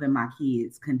not loving my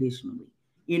kids conditionally.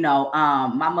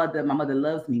 My mother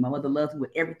loves me. My mother loves me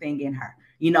with everything in her.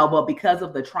 But because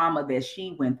of the trauma that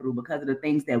she went through, because of the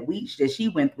things that she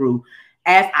went through,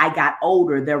 as I got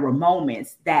older, there were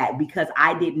moments that because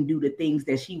I didn't do the things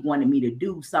that she wanted me to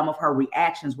do, some of her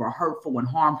reactions were hurtful and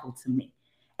harmful to me.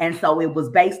 And so it was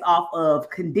based off of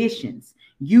conditions.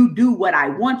 You do what I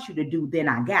want you to do, then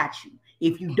I got you.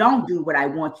 If you don't do what I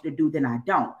want you to do, then I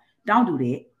don't. Don't do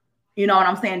that. You know what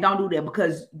I'm saying? Don't do that,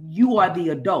 because you are the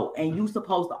adult and you're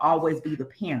supposed to always be the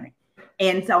parent.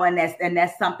 And so, and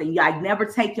that's something, like, never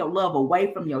take your love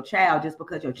away from your child just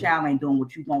because your child ain't doing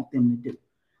what you want them to do.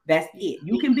 That's it.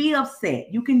 You can be upset.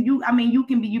 You're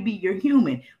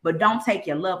human, but don't take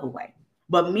your love away.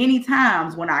 But many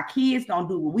times when our kids don't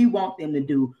do what we want them to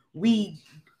do,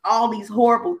 all these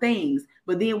horrible things,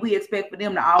 but then we expect for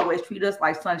them to always treat us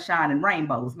like sunshine and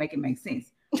rainbows. Make it make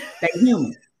sense. They're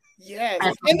human. Yes,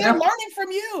 and they're learning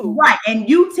from you. Right, and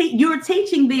you're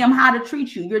teaching them how to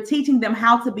treat you. You're teaching them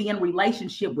how to be in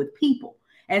relationship with people.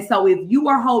 And so if you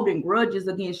are holding grudges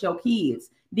against your kids,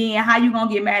 then how you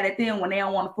gonna get mad at them when they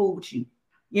don't want to fool with you?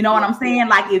 You know what I'm saying?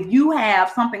 Like, if you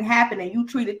have something happen and you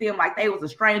treated them like they was a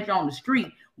stranger on the street,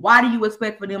 why do you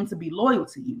expect for them to be loyal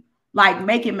to you? Like,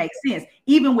 make it make sense.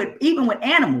 Even with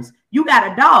animals, you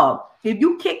got a dog. If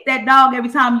you kick that dog every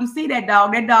time you see that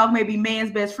dog may be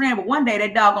man's best friend, but one day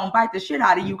that dog gonna bite the shit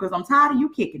out of you because I'm tired of you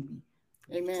kicking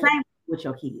me. Amen. Same with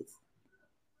your kids.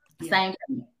 Same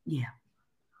thing. Yeah.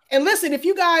 And listen, if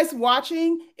you guys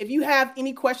watching, if you have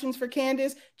any questions for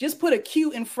Candace, just put a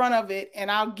Q in front of it and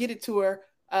I'll get it to her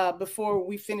before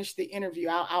we finish the interview.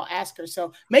 I'll ask her.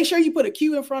 So make sure you put a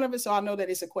Q in front of it so I know that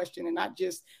it's a question and not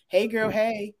just, hey girl,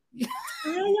 hey.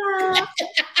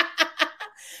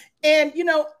 And,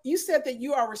 you said that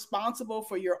you are responsible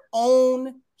for your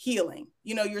own healing.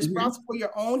 You're responsible for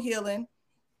your own healing.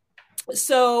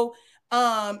 So,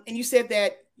 and you said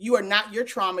that you are not your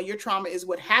trauma. Your trauma is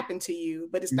what happened to you,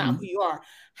 but it's not who you are.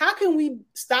 How can we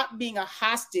stop being a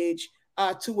hostage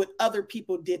to what other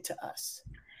people did to us?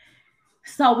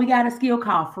 So we got a skill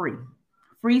called FREE.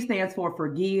 FREE stands for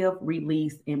forgive,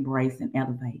 release, embrace, and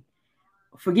elevate.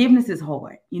 Forgiveness is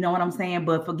hard. You know what I'm saying?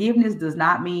 But forgiveness does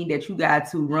not mean that you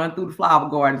got to run through the flower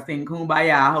garden singing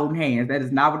Kumbaya, holding hands. That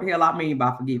is not what the hell I mean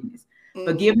by forgiveness. Mm-hmm.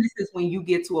 Forgiveness is when you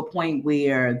get to a point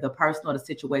where the person or the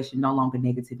situation no longer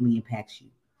negatively impacts you.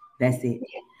 That's it.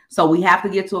 So we have to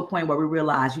get to a point where we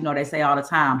realize, they say all the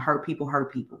time, hurt people.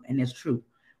 And it's true.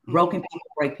 Broken people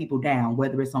break people down,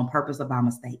 whether it's on purpose or by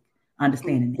mistake.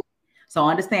 Understanding that. So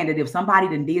understand that if somebody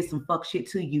done did some fuck shit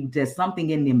to you, there's something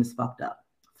in them is fucked up,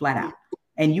 flat out.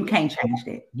 And you can't change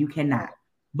that. You cannot.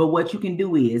 But what you can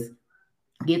do is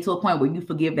get to a point where you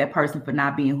forgive that person for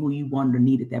not being who you wanted or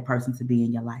needed that person to be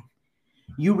in your life.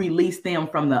 You release them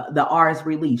from the R is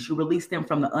release. You release them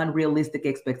from the unrealistic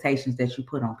expectations that you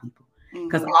put on people.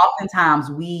 Because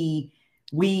oftentimes we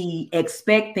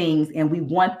expect things and we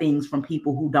want things from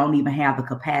people who don't even have the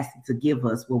capacity to give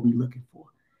us what we're looking for.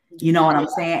 You know what I'm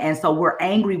saying? And so we're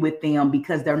angry with them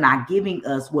because they're not giving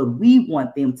us what we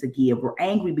want them to give. We're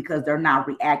angry because they're not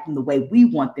reacting the way we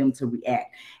want them to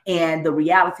react. And the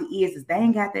reality is they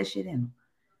ain't got that shit in them.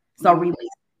 So release,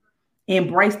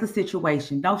 embrace the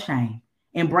situation. No shame.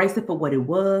 Embrace it for what it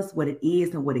was, what it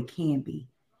is, and what it can be.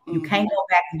 You can't go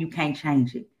back and you can't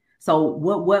change it. So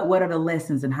what are the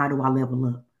lessons and how do I level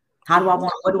up?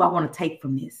 What do I want to take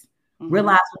from this?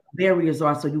 Realize what the barriers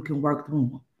are so you can work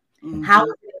through them. How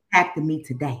is it impacting me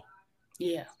today?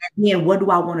 Yeah. And then what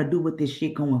do I want to do with this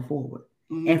shit going forward?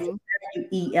 And from there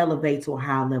you elevate to a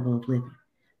higher level of living.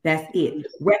 That's it.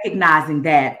 Recognizing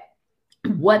that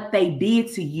what they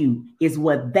did to you is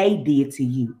what they did to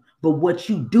you. But what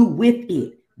you do with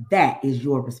it, that is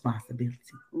your responsibility.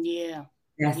 Yeah.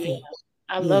 That's it.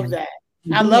 I love that.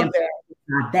 I love that.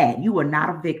 Not that. You are not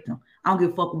a victim. I don't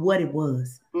give a fuck what it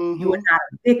was. You are not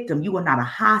a victim. You are not a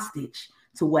hostage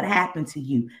to what happened to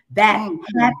you. That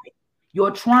happened. Your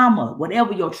trauma,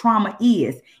 whatever your trauma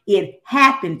is, it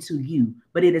happened to you,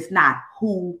 but it is not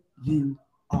who you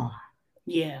are.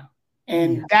 Yeah.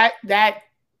 And that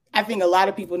I think a lot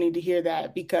of people need to hear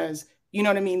that because, you know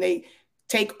what I mean? They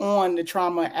take on the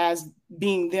trauma as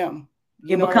being them.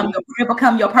 It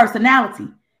become your personality.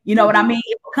 You know what I mean?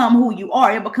 It become who you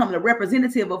are. It become the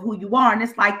representative of who you are. And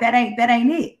it's like, that ain't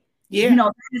it. Yeah.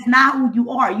 That is not who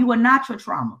you are. You are not your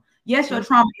trauma. Yes, your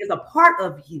trauma is a part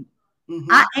of you.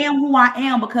 I am who I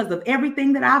am because of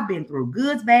everything that I've been through,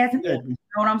 goods, bads, and ugly. You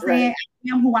know what I'm saying?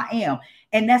 I am who I am.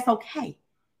 And that's okay.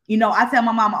 I tell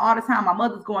my mama all the time, my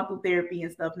mother's going through therapy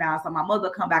and stuff now. So my mother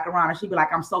come back around and she'd be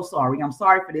like, I'm so sorry. I'm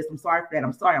sorry for this. I'm sorry for that.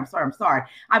 I'm sorry.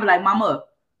 I'd be like, Mama,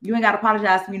 you ain't got to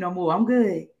apologize to me no more. I'm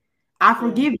good. I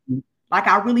forgive you. Like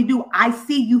I really do. I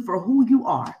see you for who you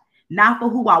are. Not for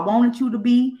who I wanted you to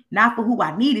be, not for who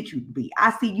I needed you to be.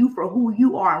 I see you for who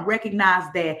you are and recognize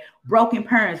that broken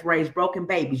parents raise broken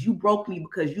babies. You broke me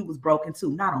because you was broken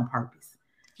too, not on purpose.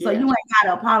 Yeah. So you ain't got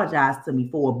to apologize to me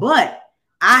for it. But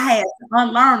I had to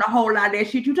unlearn a whole lot of that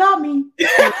shit you taught me.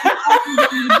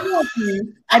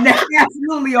 And that's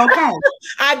absolutely okay.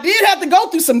 I did have to go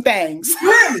through some things.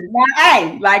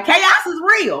 Really? Like chaos is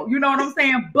real. You know what I'm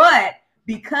saying? But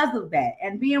because of that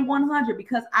and being 100,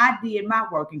 because I did my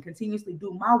work and continuously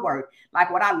do my work,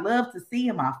 like what I love to see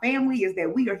in my family is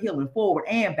that we are healing forward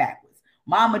and backwards.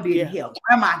 Mama didn't help,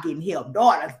 grandma getting help,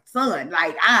 daughter, son,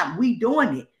 like we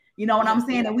doing it. You know what I'm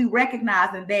saying? And we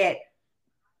recognizing that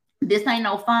this ain't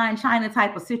no fine china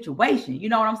type of situation. You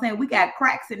know what I'm saying? We got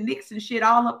cracks and nicks and shit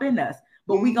all up in us,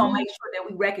 but we gonna make sure that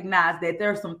we recognize that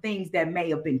there are some things that may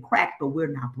have been cracked, but we're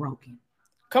not broken.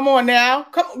 Come on now.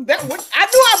 I knew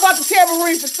I bought the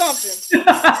tambourine for something.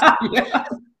 I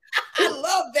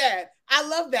love that. I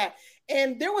love that.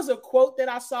 And there was a quote that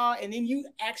I saw, and then you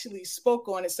actually spoke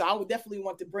on it, so I would definitely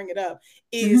want to bring it up,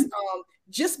 is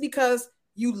just because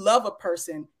you love a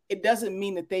person, it doesn't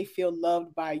mean that they feel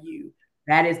loved by you.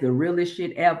 That is the realest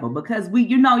shit ever, because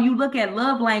you look at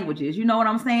love languages, you know what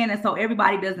I'm saying? And so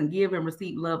everybody doesn't give and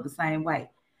receive love the same way.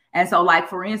 And so, like,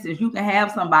 for instance, you can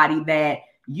have somebody that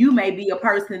you may be a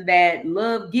person that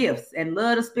love gifts and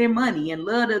love to spend money and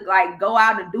love to like go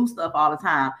out and do stuff all the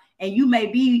time. And you may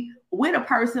be with a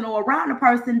person or around a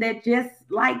person that just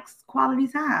likes quality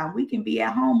time. We can be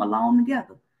at home alone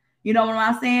together. You know what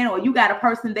I'm saying? Or you got a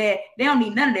person that they don't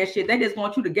need none of that shit. They just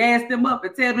want you to gas them up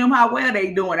and tell them how well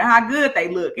they doing and how good they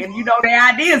look. And you know, their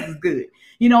ideas is good.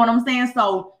 You know what I'm saying?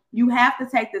 So you have to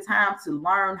take the time to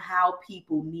learn how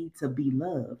people need to be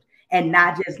loved and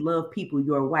not just love people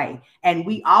your way. And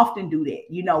we often do that.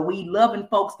 You know, we loving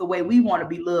folks the way we want to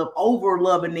be loved over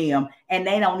loving them. And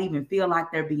they don't even feel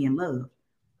like they're being loved.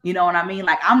 You know what I mean?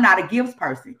 Like, I'm not a gifts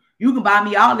person. You can buy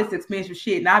me all this expensive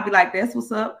shit and I'll be like, that's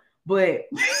what's up. But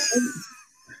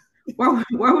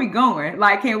where we going?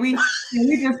 Like, can we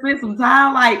just spend some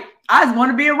time? Like, I just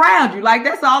want to be around you. Like,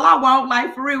 that's all I want.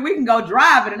 Like, for real, we can go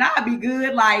driving and I'll be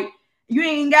good. Like, you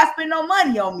ain't got to spend no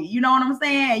money on me. You know what I'm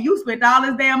saying? And you spent all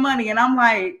this damn money. And I'm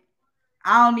like,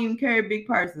 I don't even carry big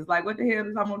purses. Like, what the hell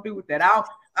is I going to do with that?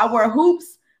 I wear hoop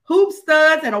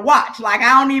studs and a watch. Like,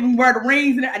 I don't even wear the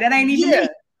rings. And that ain't even me.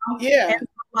 Yeah. And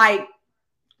like,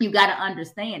 you got to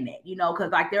understand that, you know,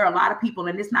 because like there are a lot of people,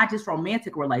 and it's not just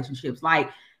romantic relationships.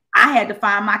 Like, I had to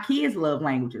find my kids' love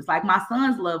languages. Like, my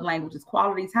son's love language is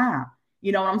quality time.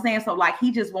 You know what I'm saying? So like,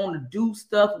 he just want to do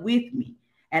stuff with me.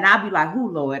 And I'd be like, oh,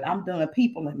 Lord, I'm done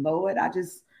people. And Lord,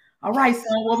 all right,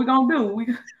 son, what we going to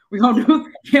do? We going to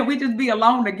do, can we just be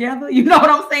alone together? You know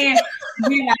what I'm saying?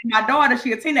 Be like, my daughter,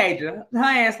 she a teenager. Her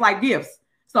ass like gifts.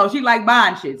 So she like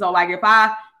buying shit. So like, if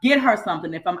I get her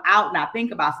something, if I'm out and I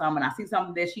think about something, I see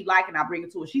something that she like and I bring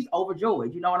it to her, she's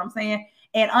overjoyed. You know what I'm saying?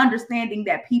 And understanding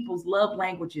that people's love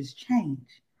languages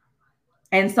change.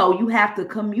 And so you have to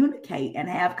communicate and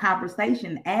have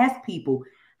conversation, ask people,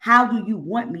 how do you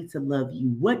want me to love you?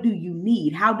 What do you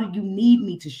need? How do you need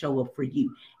me to show up for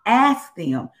you? Ask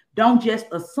them. Don't just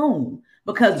assume,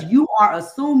 because you are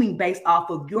assuming based off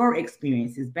of your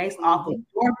experiences, based off of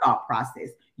your thought process,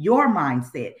 your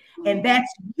mindset, and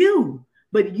that's you.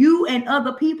 But you and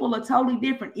other people are totally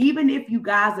different. Even if you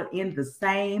guys are in the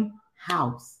same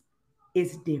house,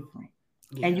 it's different.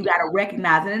 Yeah. And you got to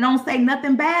recognize it. And don't say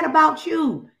nothing bad about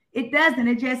you. It doesn't.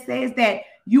 It just says that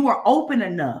you are open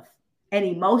enough and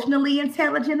emotionally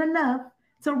intelligent enough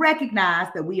to recognize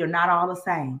that we are not all the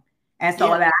same. And so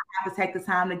that I have to take the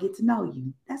time to get to know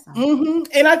you. That's all.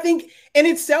 And I think, and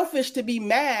it's selfish to be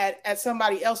mad at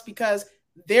somebody else because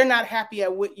they're not happy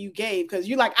at what you gave. Because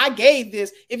you're like, I gave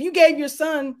this. If you gave your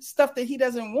son stuff that he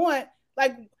doesn't want,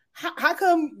 like, how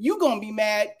come you gonna be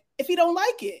mad if he don't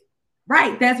like it?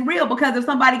 Right. That's real. Because if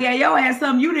somebody gave your ass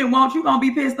something you didn't want, you're gonna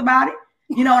be pissed about it.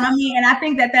 You know what I mean? And I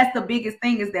think that that's the biggest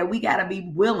thing, is that we got to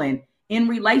be willing in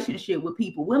relationship with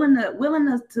people, willing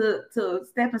to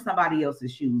step in somebody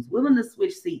else's shoes, willing to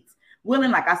switch seats,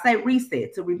 willing, like I say,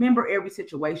 reset, to remember every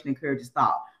situation encourages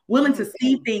thought, willing to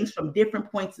see things from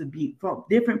different points of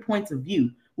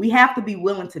view. We have to be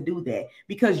willing to do that,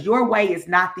 because your way is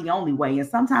not the only way. And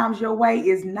sometimes your way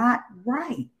is not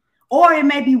right, or it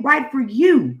may be right for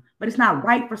you, but it's not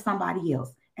right for somebody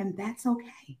else. And that's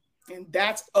okay. And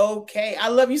that's okay. I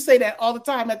love you say that all the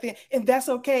time at the end. And that's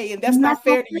okay. And that's not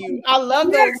fair to you. I love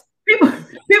those. People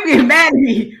get mad at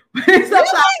me.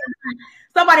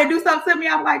 Somebody do something to me,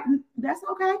 I'm like, that's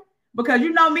okay. Because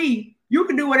you know me, you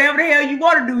can do whatever the hell you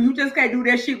want to do. You just can't do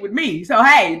that shit with me. So,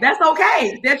 hey, that's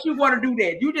okay that you want to do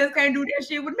that. You just can't do that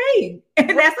shit with me. And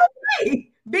that's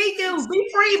okay. Be you. Be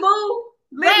free, boo.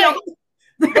 Right.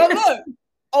 But look,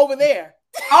 over there.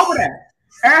 Over there.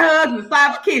 Her husband,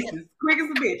 5 kisses, quick as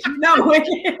a bitch. You know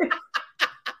it.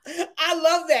 I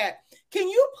love that. Can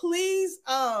you please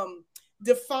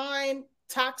define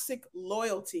toxic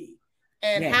loyalty,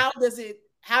 and Yes. how does it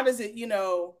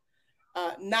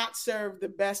not serve the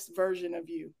best version of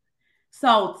you?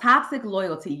 So toxic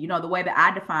loyalty, the way that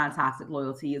I define toxic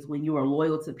loyalty is when you are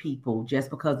loyal to people just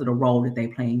because of the role that they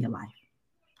play in your life.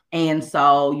 And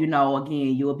so,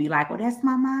 again, you'll be like, well, that's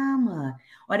my mama,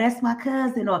 or that's my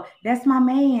cousin, or that's my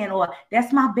man, or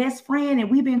that's my best friend,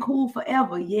 and we've been cool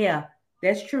forever. Yeah,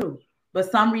 that's true. But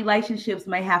some relationships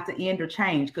may have to end or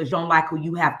change because you don't like who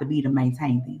you have to be to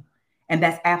maintain them. And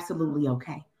that's absolutely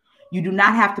okay. You do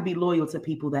not have to be loyal to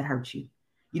people that hurt you.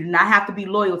 You do not have to be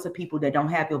loyal to people that don't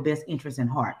have your best interest in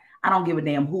heart. I don't give a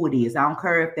damn who it is. I don't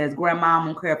care if that's grandma. I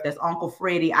don't care if that's Uncle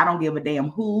Freddie. I don't give a damn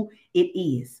who it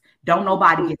is. Don't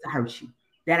nobody get to hurt you.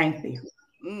 That ain't fair.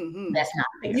 Mm-hmm. That's not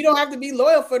fair. You don't have to be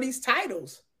loyal for these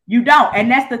titles. You don't. And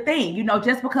that's the thing,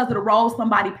 just because of the role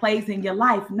somebody plays in your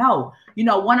life. No,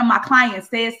 one of my clients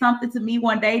said something to me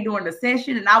one day during the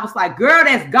session, and I was like, girl,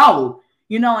 that's gold.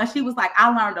 And she was like, I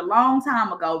learned a long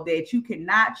time ago that you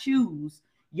cannot choose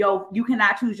your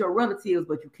relatives,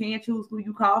 but you can choose who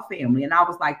you call family. And I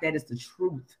was like, that is the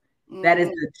truth. Mm-hmm. That is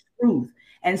the truth.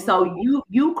 And so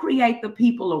you create the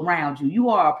people around you. You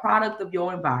are a product of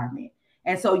your environment.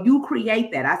 And so you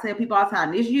create that. I tell people all the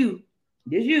time, this you.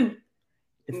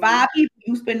 The 5 people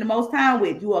you spend the most time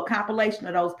with, you are a compilation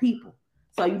of those people.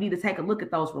 So you need to take a look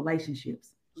at those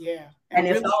relationships. Yeah. And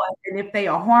if they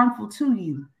are harmful to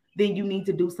you, then you need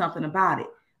to do something about it.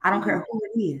 I don't care who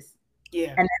it is.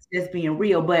 Yeah. And that's just being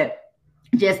real. But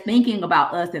just thinking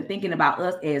about us and thinking about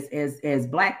us as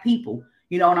Black people,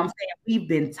 you know what I'm saying? We've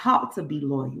been taught to be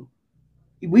loyal.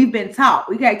 We've been taught.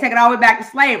 We can't take it all the way back to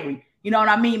slavery. You know what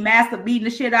I mean? Master beating the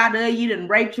shit out of you, then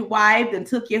raped your wife, then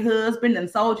took your husband, and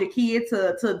sold your kid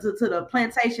to the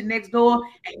plantation next door,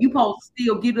 and you supposed to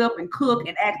still get up and cook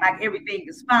and act like everything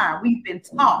is fine. We've been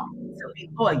taught to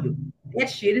be loyal. That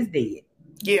shit is dead.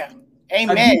 Yeah.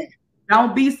 Amen.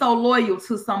 Don't be so loyal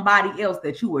to somebody else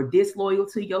that you are disloyal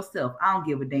to yourself. I don't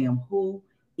give a damn who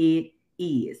it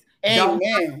is. Amen. Don't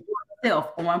hurt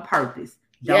yourself on purpose.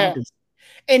 Don't do it.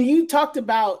 And you talked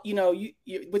about,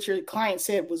 what your client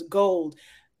said was gold.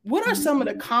 What are some of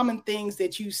the common things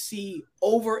that you see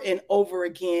over and over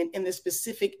again in the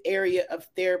specific area of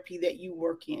therapy that you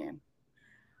work in?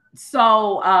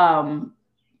 So,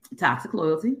 toxic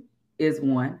loyalty is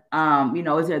one.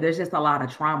 There's just a lot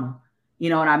of trauma. You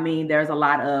know what I mean? There's a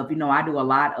lot of, I do a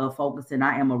lot of focusing.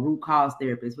 I am a root cause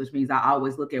therapist, which means I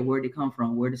always look at where to come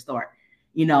from, where to start,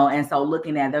 and so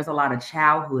there's a lot of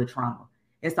childhood trauma.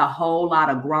 It's a whole lot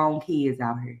of grown kids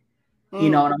out here. You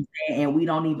know what I'm saying? And we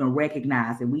don't even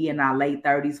recognize it. We in our late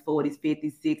 30s, 40s,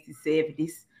 50s, 60s,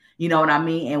 70s. You know what I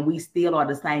mean? And we still are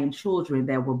the same children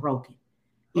that were broken.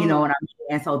 You know what I mean?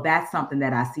 And so that's something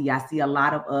that I see. I see a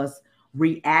lot of us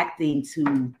reacting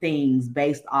to things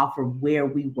based off of where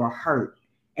we were hurt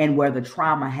and where the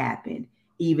trauma happened,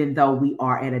 even though we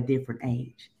are at a different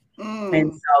age.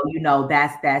 And so,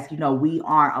 that's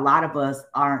a lot of us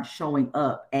aren't showing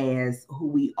up as who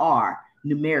we are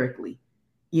numerically.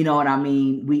 You know what I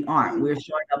mean? We aren't. We're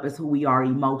showing up as who we are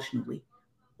emotionally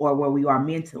or where we are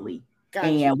mentally. Gotcha.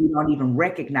 And we don't even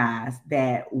recognize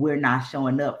that we're not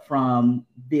showing up from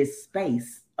this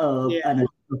space of a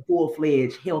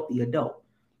full-fledged, healthy adult.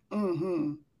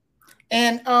 Mm-hmm.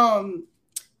 And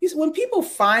when people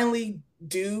finally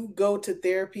do go to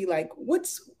therapy, like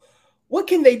what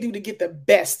can they do to get the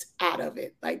best out of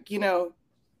it?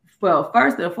 Well,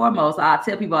 first and foremost, I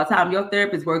tell people all the time, your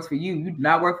therapist works for you. You do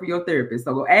not work for your therapist.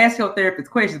 So go ask your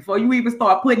therapist questions before you even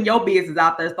start putting your business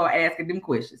out there, start asking them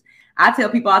questions. I tell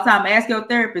people all the time, ask your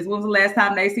therapist, when was the last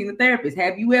time they seen a therapist?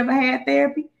 Have you ever had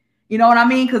therapy? You know what I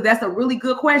mean? Because that's a really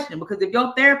good question. Because if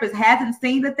your therapist hasn't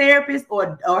seen the therapist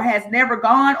or has never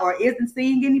gone or isn't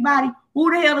seeing anybody,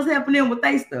 who the hell is helping them with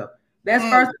their stuff? That's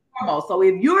first and foremost. So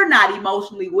if you're not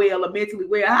emotionally well or mentally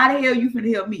well, how the hell you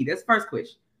finna help me? That's first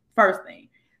question. First thing.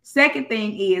 Second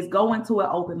thing is go into it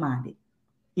open-minded.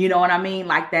 You know what I mean?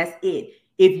 That's it.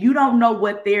 If you don't know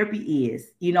what therapy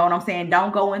is, you know what I'm saying?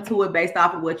 Don't go into it based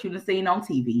off of what you've seen on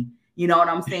TV. You know what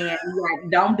I'm saying?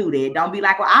 Don't do that. Don't be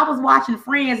like, well, I was watching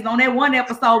Friends and on that one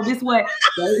episode, this way.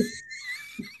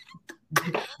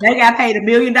 They got paid $1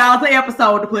 million an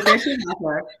episode to put that shit out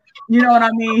there. You know what I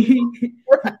mean?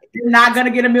 You're not going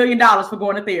to get $1 million for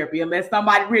going to therapy unless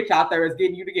somebody rich out there is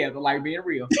getting you together, being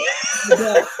real.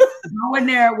 But go in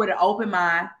there with an open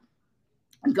mind.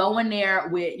 Go in there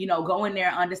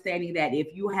understanding that if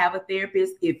you have a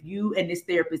therapist, if you and this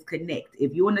therapist connect,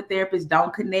 if you and the therapist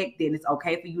don't connect, then it's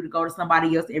okay for you to go to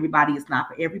somebody else. Everybody is not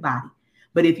for everybody.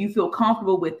 But if you feel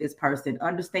comfortable with this person,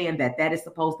 understand that is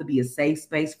supposed to be a safe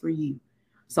space for you.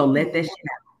 So let that shit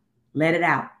out. Let it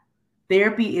out.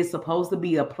 Therapy is supposed to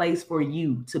be a place for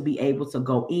you to be able to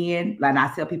go in. Like I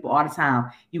tell people all the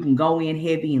time, you can go in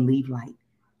heavy and leave light.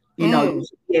 You know, you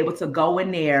should be able to go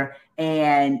in there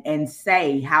and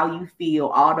say how you feel,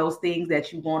 all those things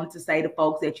that you wanted to say to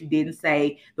folks that you didn't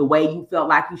say, the way you felt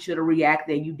like you should have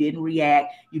reacted and you didn't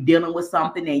react. You're dealing with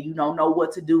something and you don't know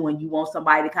what to do and you want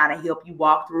somebody to kind of help you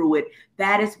walk through it.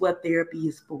 That is what therapy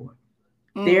is for.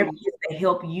 Therapy is to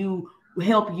help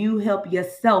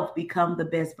yourself become the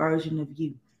best version of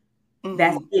you.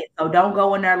 That's it. So don't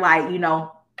go in there like, you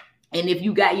know, and if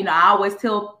you got, you know, I always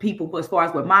tell people as far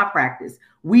as with my practice,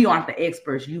 we aren't the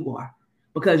experts, you are,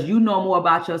 because you know more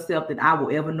about yourself than I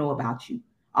will ever know about you.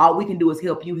 All we can do is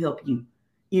help you.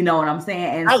 You know what I'm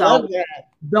saying? And I love that.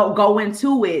 Don't go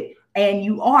into it. And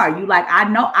you like,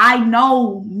 I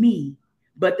know me,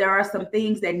 but there are some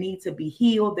things that need to be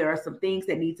healed. There are some things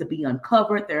that need to be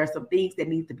uncovered. There are some things that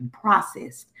need to be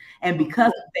processed. And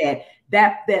because of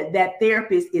that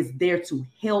therapist is there to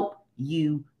help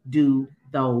you do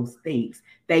those things.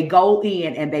 They go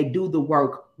in and they do the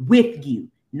work with you,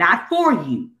 not for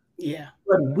you,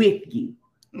 but with you.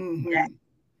 Yeah.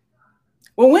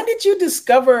 Well, when did you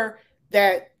discover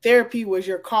that therapy was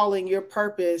your calling, your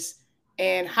purpose,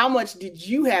 and how much did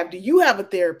you have? Do you have a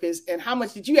therapist, and how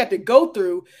much did you have to go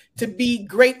through to be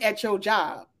great at your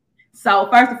job? So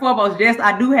first and foremost, yes,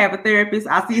 I do have a therapist.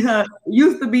 I see her.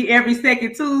 Used to be every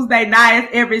second Tuesday, now it's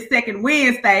every second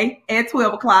Wednesday at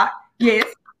 12 o'clock. Yes.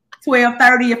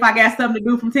 12:30 if I got something to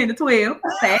do from 10 to 12.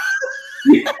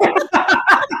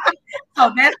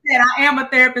 So that's it. I am a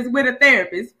therapist with a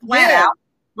therapist, flat out,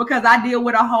 because I deal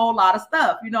with a whole lot of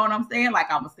stuff. You know what I'm saying?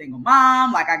 Like I'm a single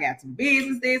mom, like I got 2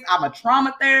 businesses. I'm a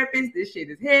trauma therapist. This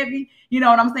shit is heavy. You know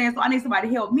what I'm saying? So I need somebody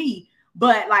to help me.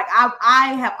 But like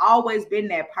I have always been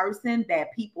that person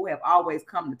that people have always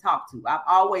come to talk to. I've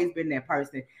always been that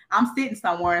person. I'm sitting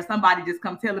somewhere and somebody just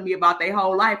come telling me about their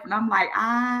whole life. And I'm like,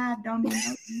 I don't even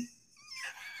know.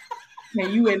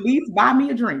 Can you at least buy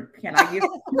me a drink? Can I get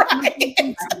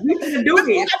we can do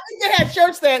this? I think they had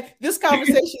church that this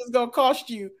conversation is gonna cost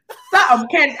you something.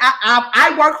 Can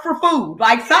I work for food?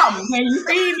 Like something. Can you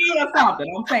feed me or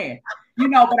something? I'm saying. You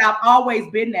know, but I've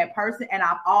always been that person, and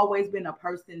I've always been a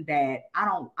person that I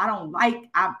don't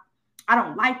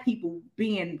like people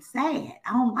being sad.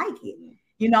 I don't like it,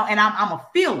 you know, and I'm a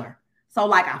feeler. So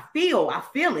like I feel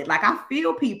it. Like I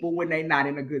feel people when they're not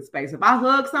in a good space. If I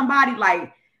hug somebody,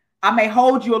 like I may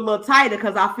hold you a little tighter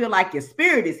because I feel like your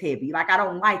spirit is heavy. Like I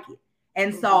don't like it.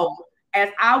 And so as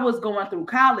I was going through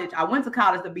college, I went to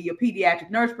college to be a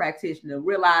pediatric nurse practitioner,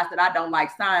 realized that I don't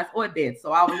like science or death.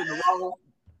 So I was in the wrong.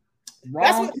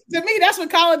 That's what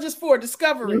college is for,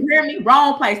 discovery. You hear me?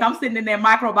 Wrong place. I'm sitting in that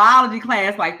microbiology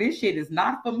class like this shit is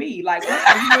not for me. Like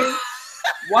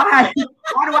why do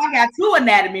I got 2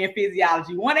 anatomy and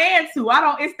physiology? 1 and 2.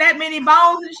 It's that many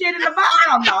bones and shit in the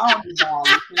body. I don't do all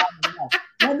this.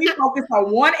 Let me focus on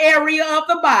one area of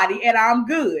the body and I'm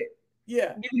good.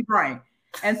 Yeah. Give me brain.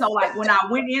 And so like when I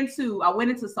went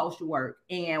into social work,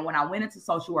 and when I went into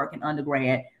social work in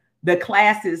undergrad, the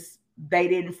classes, they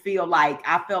didn't feel like,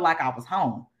 I felt like I was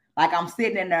home. Like I'm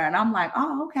sitting in there and I'm like,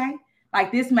 oh, okay.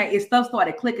 Like stuff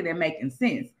started clicking and making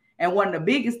sense. And one of the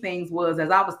biggest things was, as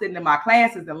I was sitting in my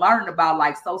classes and learning about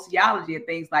like sociology and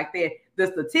things like that, the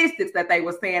statistics that they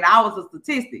were saying, I was a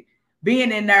statistic.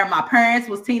 Being in there, my parents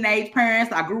was teenage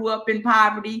parents. I grew up in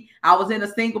poverty. I was in a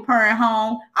single parent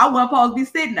home. I wasn't supposed to be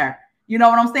sitting there. You know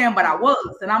what I'm saying? But I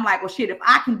was. And I'm like, well, shit, if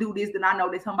I can do this, then I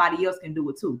know that somebody else can do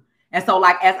it too. And so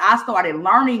like, as I started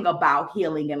learning about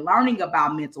healing and learning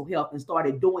about mental health and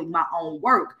started doing my own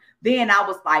work, then I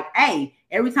was like, hey,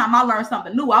 every time I learned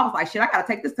something new, I was like, shit, I got to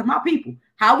take this to my people.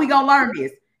 How are we going to learn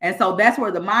this? And so that's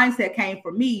where the mindset came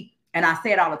for me. And I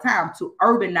say it all the time, to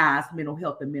urbanize mental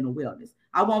health and mental wellness.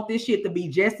 I want this shit to be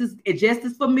just as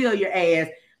familiar as,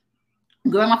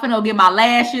 girl, I'm finna go get my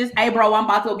lashes. Hey, bro, I'm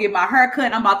about to go get my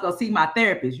haircut. I'm about to go see my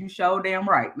therapist. You sure damn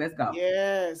right. Let's go.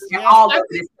 Yes. And all of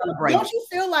this celebration. Don't you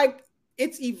feel like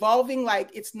it's evolving? Like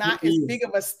it's not as big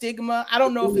of a stigma. I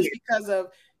don't know if it's because of,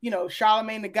 you know,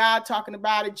 Charlamagne the God talking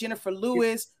about it, Jennifer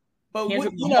Lewis, but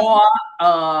Kendrick Lamar,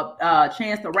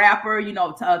 Chance the Rapper, you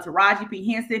know, Taraji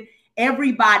P. Henson,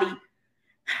 everybody.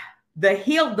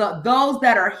 Those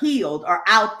that are healed are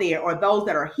out there, or those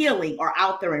that are healing are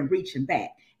out there and reaching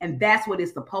back. And that's what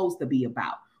it's supposed to be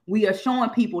about. We are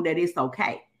showing people that it's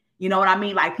okay. You know what I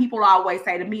mean? Like people always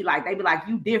say to me, like, they be like,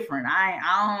 you different.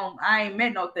 I ain't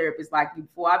met no therapist like you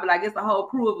before. I be like, it's a whole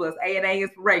crew of us, A&A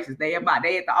Inspirations. They at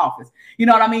the office. You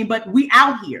know what I mean? But we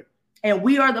out here. And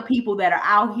we are the people that are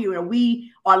out here, and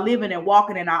we are living and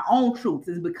walking in our own truths.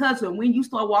 It's because when you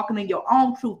start walking in your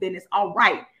own truth, then it's all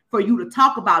right for you to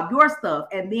talk about your stuff.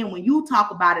 And then when you talk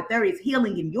about it, there is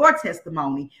healing in your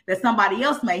testimony that somebody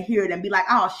else may hear it and be like,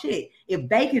 oh shit, if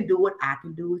they can do it, I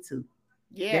can do it too.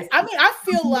 Yeah. I mean,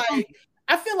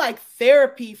 I feel like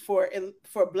therapy for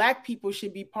Black people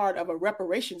should be part of a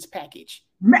reparations package.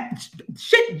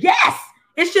 Shit, yes,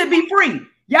 it should be free.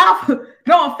 Y'all,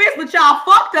 no offense, but y'all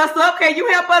fucked us up. Can you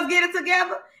help us get it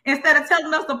together? Instead of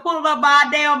telling us to pull it up by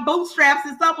our damn bootstraps,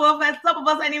 and some of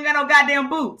us ain't even got no goddamn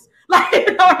boots. Like,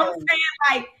 you know what I'm saying?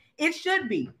 Like, it should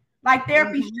be. Like,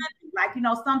 therapy should be. Like, you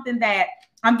know, something that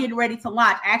I'm getting ready to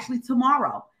launch. Actually,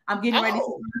 tomorrow, I'm getting ready to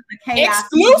launch the Chaos.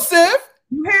 Exclusive.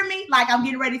 You hear me? Like, I'm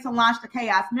getting ready to launch the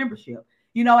Chaos membership.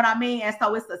 You know what I mean? And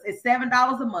so it's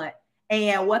 $7 a month.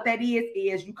 And what that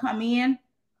is you come in,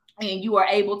 and you are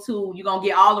able to, you're going to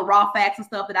get all the raw facts and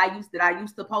stuff that I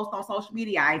used to post on social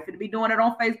media. I ain't finna be doing it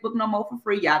on Facebook no more for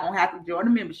free. Y'all going to have to join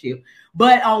the membership.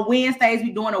 But on Wednesdays,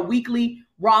 we're doing a weekly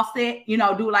raw set, you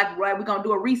know, we're going to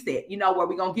do a reset, you know, where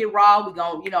we're going to get raw. We're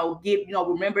going to, you know,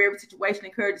 remember every situation,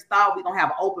 encourage thought. We're going to have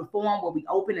an open forum where we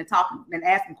open and talking and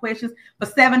asking questions for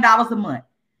 $7 a month.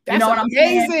 That's you know what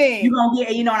amazing. I'm saying? You're going to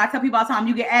get, you know, and I tell people all the time,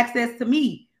 you get access to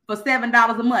me for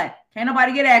 $7 a month. Can't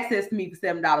nobody get access to me for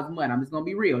 $7 a month. I'm just gonna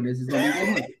be real. This is gonna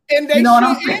be money. And they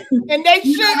shouldn't. And they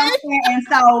shouldn't. And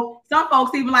so some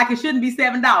folks even like it shouldn't be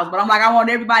 $7, but I'm like, I want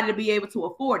everybody to be able to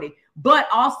afford it. But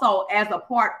also, as a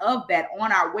part of that,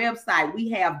 on our website, we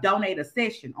have donate a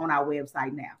session on our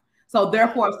website now. So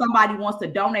therefore, if somebody wants to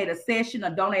donate a session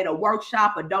or donate a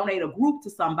workshop or donate a group to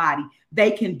somebody,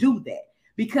 they can do that.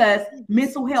 Because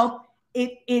mental health,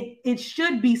 it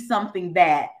should be something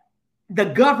that the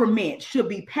government should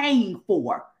be paying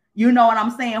for, you know what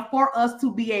I'm saying, for us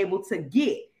to be able to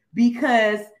get,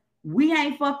 because we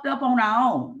ain't fucked up on our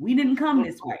own. We didn't come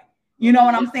this way. You know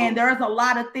what I'm saying? There's a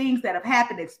lot of things that have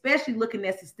happened, especially looking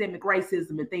at systemic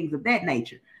racism and things of that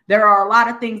nature. There are a lot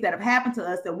of things that have happened to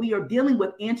us that we are dealing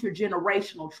with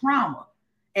intergenerational trauma,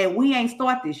 and we ain't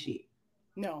start this shit.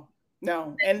 No.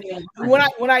 And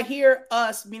when I hear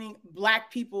us, meaning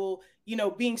Black people, you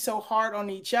know, being so hard on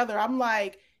each other, I'm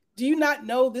like, do you not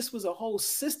know this was a whole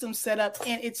system set up,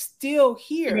 and it's still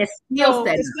here? It's still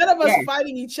set up. Instead of us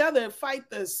fighting each other, fight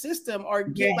the system, or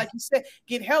get, like you said,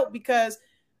 get help, because,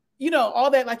 you know, all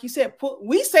that, like you said,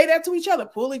 we say that to each other,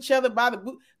 pull each other by the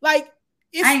boot. Like,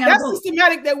 that's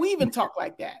systematic that we even talk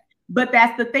like that. But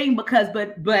that's the thing, because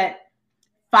but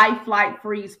fight, flight,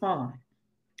 freeze, fawn.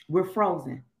 We're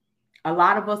frozen. A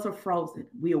lot of us are frozen.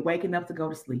 We are waking up to go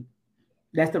to sleep.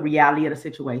 That's the reality of the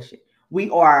situation. We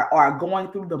are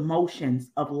going through the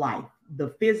motions of life, the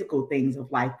physical things of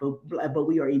life, but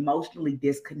we are emotionally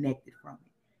disconnected from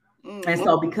it. Mm-hmm. And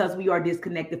so because we are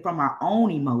disconnected from our own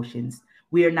emotions,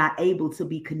 we are not able to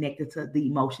be connected to the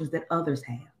emotions that others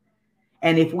have.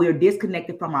 And if we're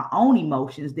disconnected from our own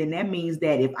emotions, then that means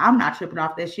that if I'm not tripping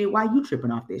off that shit, why are you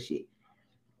tripping off that shit?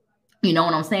 You know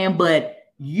what I'm saying? But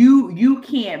you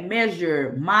can't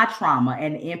measure my trauma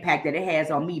and the impact that it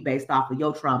has on me based off of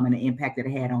your trauma and the impact that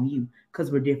it had on you,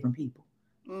 because we're different people.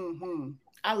 Mm-hmm.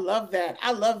 I love that.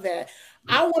 I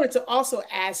wanted to also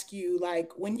ask you,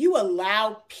 like, when you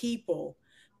allow people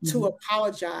to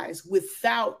apologize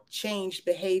without changed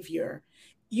behavior,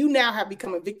 you now have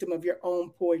become a victim of your own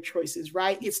poor choices,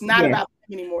 right? It's not about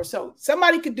them anymore. So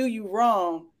somebody could do you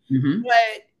wrong,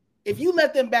 but if you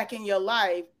let them back in your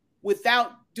life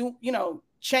without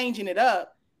changing it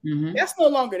up, that's no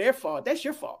longer their fault. That's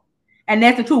your fault. And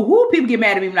that's the truth. Who people get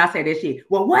mad at me when I say that shit?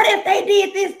 Well, what if they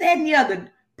did this, that, and the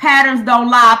other? Patterns don't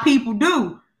lie, people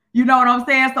do. You know what I'm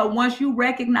saying? So once you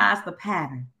recognize the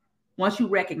pattern, once you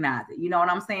recognize it, you know what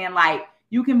I'm saying? Like,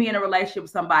 you can be in a relationship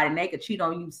with somebody and they could cheat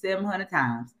on you 700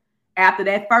 times. After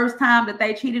that first time that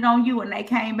they cheated on you and they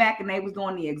came back and they was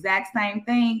doing the exact same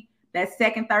thing, that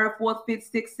second, third, fourth, fifth,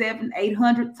 sixth, seventh,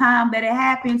 800th time that it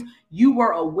happens, you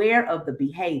were aware of the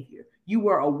behavior. You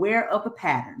were aware of the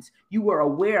patterns. You were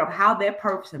aware of how that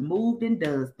person moved and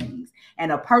does things.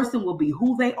 And a person will be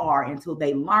who they are until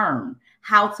they learn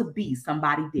how to be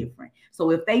somebody different.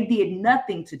 So if they did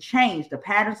nothing to change the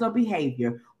patterns of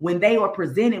behavior, when they are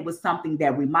presented with something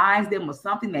that reminds them of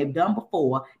something they've done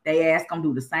before, they ask them to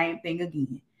do the same thing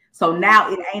again. So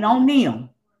now it ain't on them.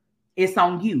 It's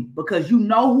on you, because you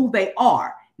know who they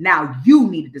are. Now you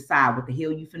need to decide what the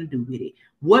hell you finna do with it.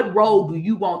 What role do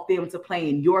you want them to play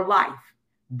in your life?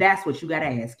 That's what you got to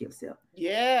ask yourself.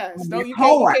 Yeah. So you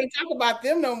can't talk about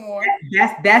them no more.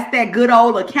 That's that good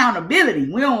old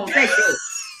accountability. We don't take it.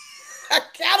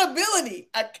 Accountability.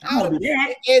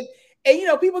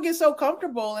 And people get so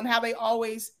comfortable in how they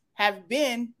always have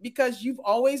been because you've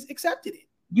always accepted it.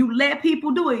 You let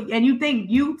people do it, and you think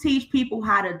you teach people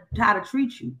how to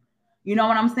treat you. You know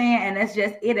what I'm saying? And that's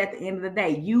just it at the end of the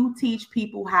day. You teach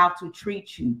people how to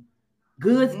treat you.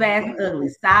 Goods, bad, and ugly.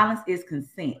 Silence is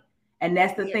consent. And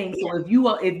that's the thing. So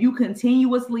if you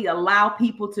continuously allow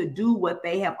people to do what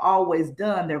they have always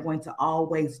done, they're going to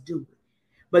always do it.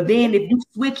 But then if you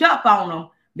switch up on them,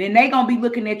 then they're going to be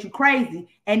looking at you crazy,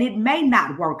 and it may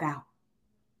not work out.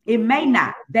 It may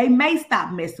not. They may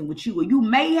stop messing with you, or you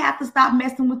may have to stop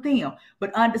messing with them.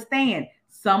 But understand,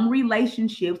 some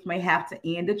relationships may have to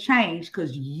end or change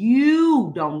because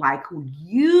you don't like who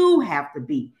you have to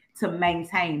be to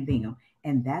maintain them.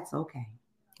 And that's okay.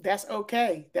 That's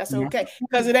okay. That's okay.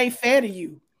 Because it ain't fair to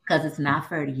you. Because it's not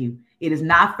fair to you. It is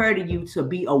not fair to you to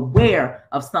be aware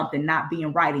of something not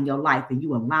being right in your life and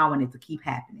you allowing it to keep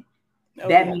happening.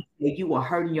 That means that you are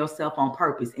hurting yourself on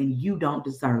purpose and you don't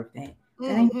deserve that.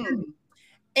 Mm-hmm.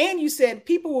 And you said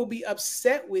people will be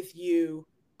upset with you.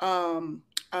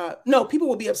 No, people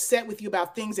will be upset with you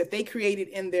about things that they created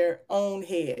in their own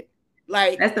head.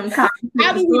 Like, that's them how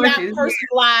do we not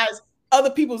personalize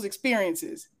other people's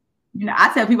experiences? You know,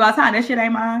 I tell people all the time, that shit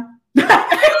ain't mine.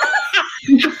 That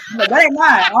ain't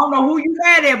mine. I don't know who you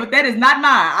mad at, but that is not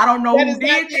mine. I don't know who did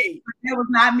it. That was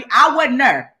not me. I wasn't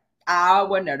there. That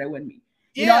wasn't me.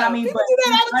 You know what I mean? People do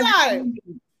that all the time.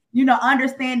 You know,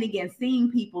 understanding and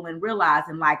seeing people and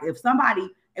realizing, like, if somebody,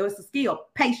 it was a skill,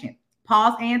 patient,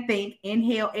 pause and think,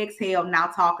 inhale, exhale, now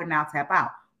talk or now tap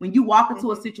out. When you walk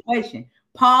into a situation,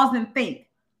 pause and think.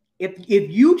 If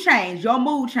you change, your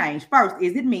mood change first,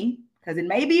 is it me? Because it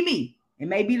may be me. It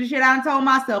may be the shit I done told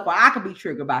myself, or I could be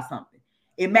triggered by something.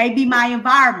 It may be my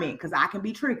environment because I can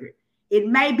be triggered. It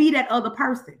may be that other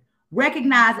person.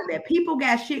 Recognizing that people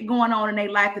got shit going on in their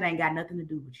life that ain't got nothing to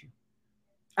do with you.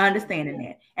 Understanding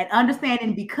that. And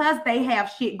understanding because they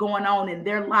have shit going on in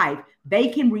their life, they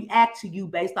can react to you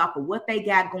based off of what they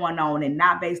got going on and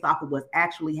not based off of what's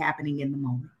actually happening in the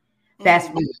moment. That's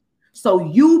real.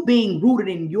 So you being rooted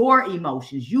in your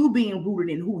emotions, you being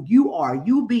rooted in who you are,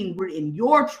 you being rooted in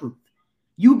your truth,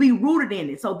 you be rooted in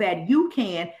it so that you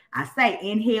can, I say,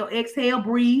 inhale, exhale,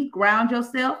 breathe, ground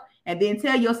yourself, and then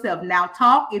tell yourself, now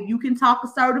talk if you can talk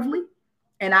assertively,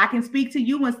 and I can speak to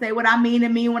you and say what I mean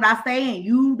and mean what I say, and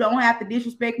you don't have to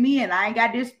disrespect me, and I ain't got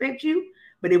to disrespect you.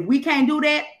 But if we can't do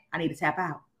that, I need to tap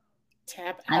out.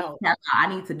 Tap out. I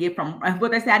need to get from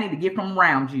what they say. I need to get from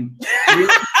around you.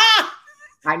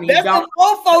 I mean, that's what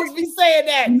old folks be saying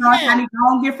that. You know, I need to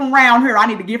don't get from around here. I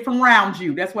need to get from around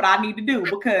you. That's what I need to do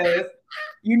because,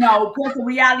 you know, because the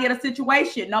reality of the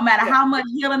situation, no matter how much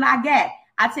healing I get,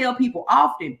 I tell people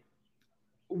often,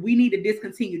 we need to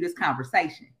discontinue this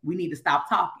conversation. We need to stop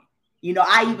talking. You know,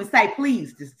 I even say,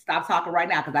 please just stop talking right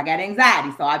now because I got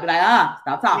anxiety. So I'd be like,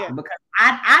 stop talking because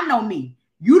I know me.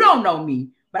 You don't know me,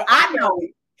 but I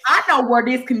know where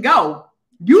this can go.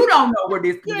 You don't know where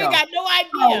this can go. You ain't got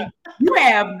no idea. So you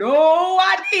have no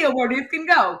idea where this can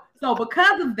go. So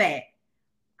because of that,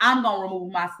 I'm going to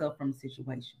remove myself from the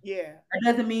situation. Yeah. That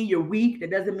doesn't mean you're weak. That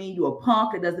doesn't mean you're a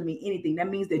punk. That doesn't mean anything. That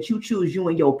means that you choose you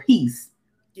and your peace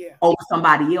over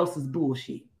somebody else's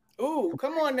bullshit. Ooh,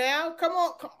 come on now. Come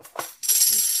on.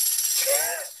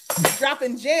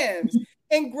 Dropping gems.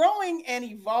 And growing and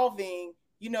evolving,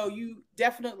 you know, you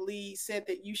definitely said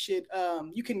that you should,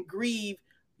 you can grieve,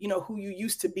 you know, who you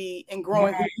used to be and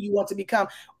growing who you want to become.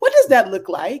 What does that look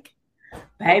like?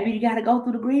 Baby, you got to go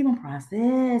through the grieving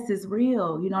process. It's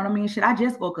real. You know what I mean? Shit, I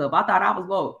just woke up. I thought I was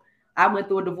woke. I went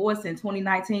through a divorce in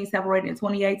 2019, separated in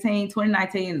 2018.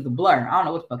 2019 is a blur. I don't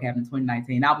know what the fuck happened in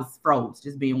 2019. I was froze,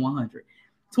 just being 100.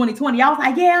 2020, I was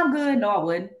like, yeah, I'm good. No, I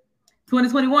wouldn't.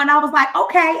 2021, I was like,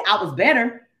 okay, I was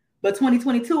better. But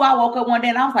 2022, I woke up one day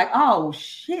and I was like, oh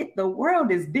shit, the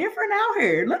world is different out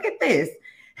here. Look at this.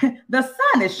 The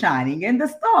sun is shining and the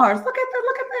stars. Look at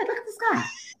the sky.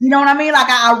 You know what I mean? Like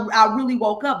I really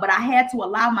woke up, but I had to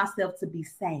allow myself to be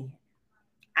sad.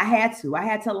 I had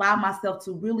to allow myself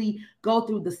to really go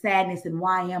through the sadness and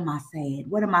why am I sad?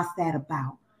 What am I sad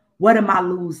about? What am I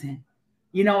losing?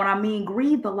 You know what I mean?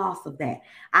 Grieve the loss of that.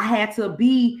 I had to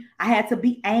be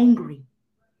angry.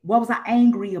 What was I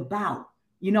angry about?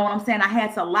 You know what I'm saying? I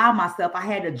had to allow myself. I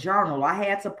had to journal. I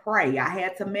had to pray. I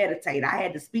had to meditate. I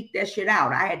had to speak that shit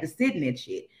out. I had to sit in that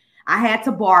shit. I had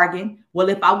to bargain. Well,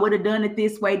 if I would have done it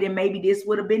this way, then maybe this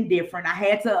would have been different. I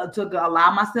had to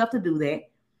allow myself to do that.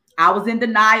 I was in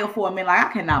denial for a minute. Like,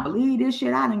 I cannot believe this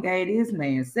shit. I done gave this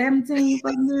man 17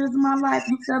 fucking years of my life.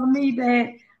 You telling me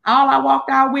that all I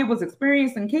walked out with was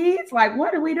experiencing kids? Like,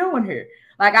 what are we doing here?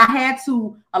 Like, I had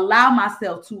to allow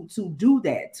myself to do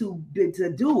that, to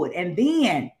do it. And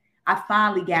then I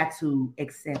finally got to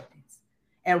acceptance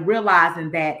and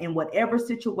realizing that in whatever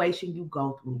situation you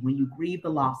go through, when you grieve the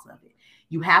loss of it,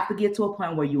 you have to get to a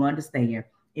point where you understand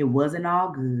it wasn't all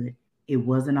good. it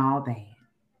wasn't all bad,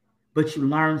 but you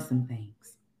learned some things.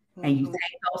 And you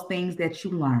take those things that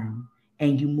you learn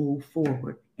and you move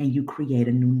forward and you create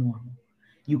a new normal.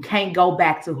 You can't go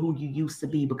back to who you used to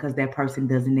be because that person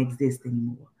doesn't exist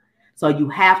anymore. So you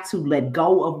have to let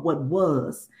go of what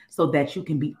was so that you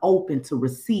can be open to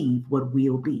receive what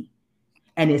will be.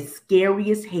 And it's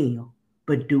scary as hell,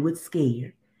 but do it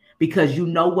scared because you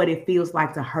know what it feels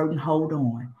like to hurt and hold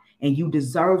on. And you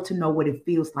deserve to know what it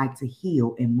feels like to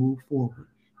heal and move forward.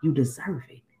 You deserve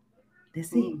it.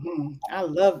 That's it. I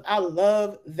love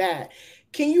that.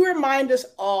 Can you remind us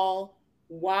all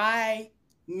why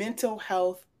mental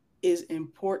health is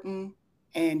important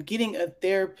and getting a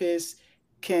therapist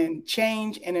can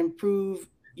change and improve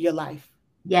your life?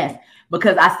 Yes,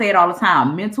 because I say it all the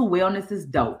time. Mental wellness is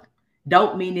dope.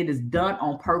 Dope mean it is done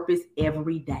on purpose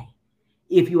every day.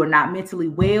 If you are not mentally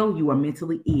well, you are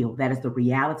mentally ill. That is the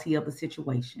reality of the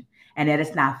situation. And that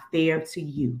is not fair to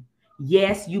you.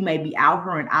 Yes, you may be out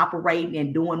here and operating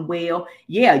and doing well.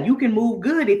 Yeah, you can move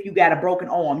good if you got a broken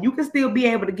arm. You can still be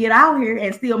able to get out here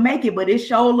and still make it, but it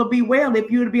sure will be well if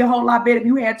you would be a whole lot better if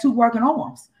you had 2 working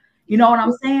arms. You know what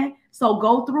I'm saying? So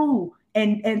go through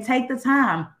and take the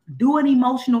time. Do an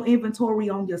emotional inventory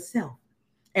on yourself.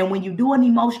 And when you do an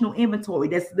emotional inventory,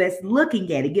 that's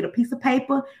looking at it, get a piece of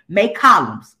paper, make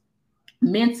columns.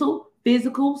 Mental,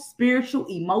 physical, spiritual,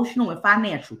 emotional, and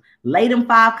financial. Lay them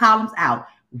 5 columns out.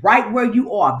 Right where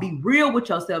you are. Be real with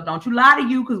yourself. Don't you lie to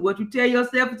you, because what you tell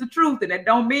yourself is the truth, and that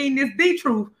don't mean it's the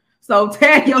truth. So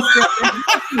tell yourself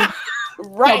the truth.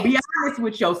 Right. So be honest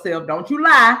with yourself. Don't you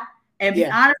lie, and be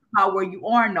honest about where you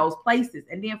are in those places,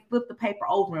 and then flip the paper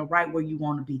over and write where you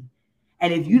want to be.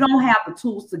 And if you don't have the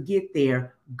tools to get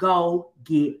there, go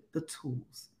get the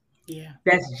tools. Yeah,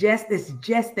 it's just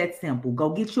that simple.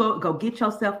 Go get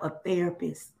yourself a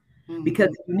therapist, because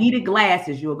if you needed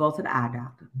glasses, you'll go to the eye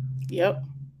doctor. Yep.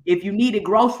 If you needed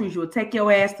groceries, you'll take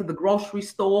your ass to the grocery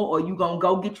store, or you're going to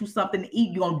go get you something to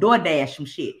eat. You're going to DoorDash some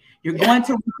shit. You're going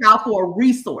to reach out for a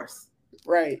resource.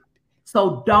 Right.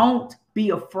 So don't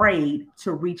be afraid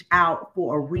to reach out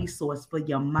for a resource for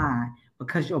your mind,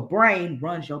 because your brain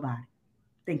runs your body.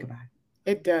 Think about it.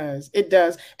 It does. It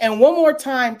does. And one more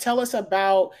time, tell us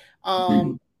about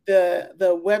the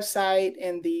website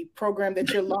and the program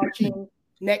that you're launching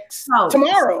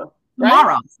tomorrow.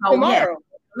 Right? Tomorrow.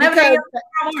 Because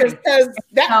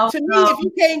that, to me, if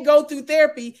you can't go through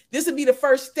therapy, this would be the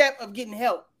first step of getting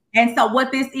help. And so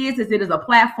what this is it is a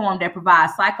platform that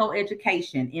provides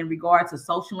psychoeducation in regard to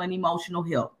social and emotional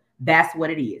health. That's what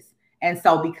it is. And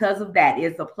so because of that,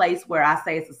 it's a place where I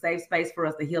say it's a safe space for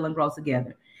us to heal and grow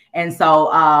together. And so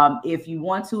if you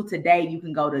want to today, you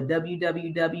can go to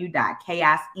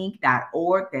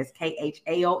www.chaosinc.org. That's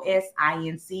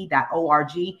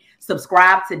chaosinc.org.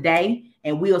 Subscribe today,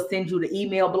 and we'll send you the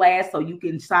email blast so you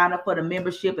can sign up for the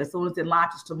membership as soon as it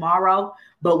launches tomorrow.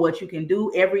 But what you can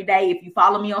do every day, if you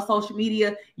follow me on social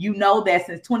media, you know that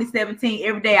since 2017,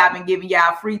 every day I've been giving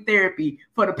y'all free therapy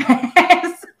for the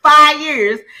past 5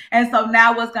 years. And so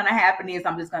now what's going to happen is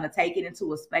I'm just going to take it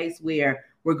into a space where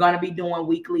we're going to be doing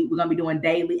weekly. We're going to be doing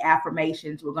daily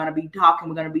affirmations. We're going to be talking.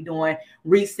 We're going to be doing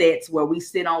resets where we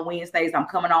sit on Wednesdays. I'm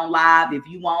coming on live. If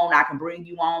you want, I can bring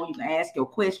you on. You can ask your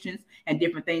questions and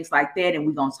different things like that. And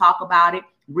we're going to talk about it.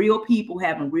 Real people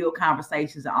having real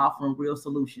conversations and offering real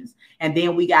solutions. And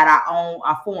then we got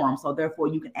our forum. So therefore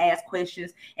you can ask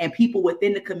questions, and people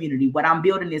within the community. What I'm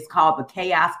building is called the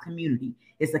Chaos Community.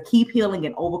 It's a Keep Healing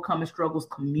and Overcoming Struggles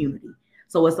community.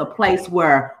 So it's a place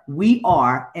where we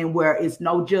are and where it's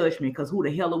no judgment, because who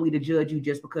the hell are we to judge you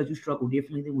just because you struggle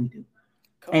differently than we do?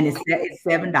 And it's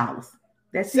 $7.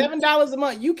 That's $7 a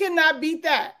month. You cannot beat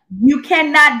that. You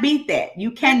cannot beat that.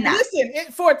 You cannot. Listen,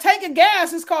 for a tank of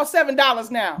gas, it's called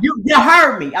 $7 now. You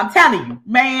heard me. I'm telling you,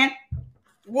 man.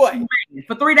 What? Man,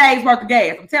 for 3 days worth of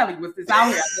gas. I'm telling you, it's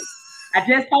out here. I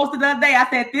just posted the other day. I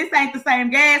said, this ain't the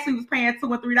same gas we was paying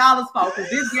 $2 and $3 for, because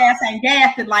this gas ain't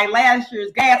gassing like last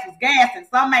year's gas was gassing.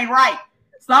 Something ain't right.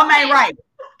 Something ain't right.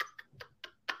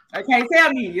 Okay,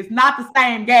 tell me it's not the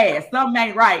same gas. Something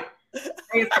ain't right.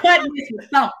 It's cutting this with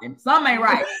something. Something ain't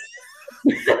right.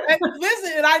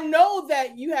 Listen, and I know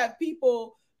that you have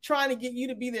people trying to get you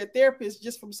to be their therapist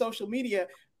just from social media.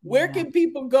 Where can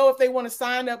people go if they want to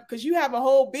sign up? Because you have a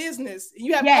whole business.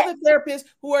 You have other therapists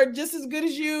who are just as good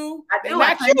as you. They're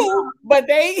not you, but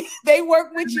they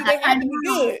work with you. They have to be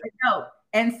good.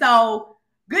 And so,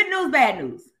 good news, bad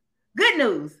news. Good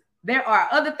news. There are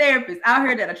other therapists out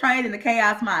here that are trained in the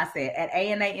chaos mindset at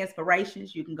ANA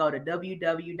Inspirations. You can go to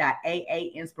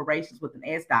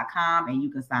www.aainspirations.com and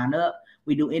you can sign up.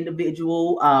 We do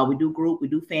individual, we do group, we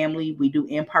do family, we do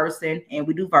in person, and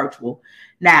we do virtual.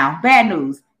 Now, bad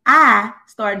news. I,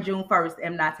 starting June 1st,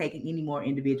 am not taking any more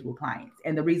individual clients.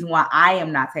 And the reason why I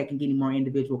am not taking any more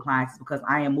individual clients is because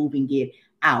I am moving it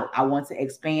out. I want to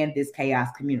expand this chaos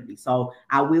community. So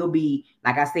I will be,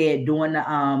 like I said, doing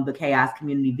the chaos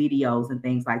community videos and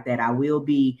things like that. I will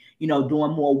be,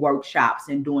 doing more workshops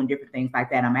and doing different things like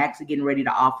that. I'm actually getting ready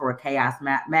to offer a chaos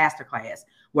masterclass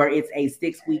where it's a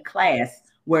 6-week class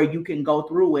where you can go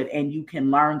through it and you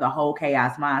can learn the whole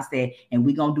chaos mindset. And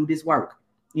we're going to do this work.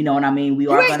 You know what I mean?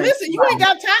 You ain't got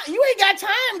time. You ain't got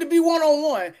time to be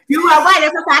one-on-one. You are right.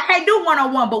 That's what I can't do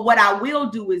one-on-one. But what I will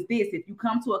do is this: if you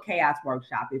come to a chaos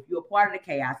workshop, if you're a part of the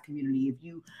chaos community, if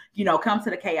you come to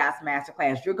the chaos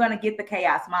masterclass, you're going to get the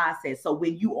chaos mindset. So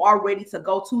when you are ready to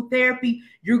go to therapy,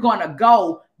 you're going to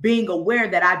go being aware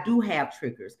that I do have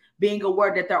triggers, being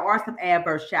aware that there are some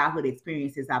adverse childhood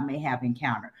experiences I may have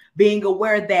encountered, being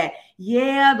aware that,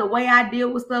 the way I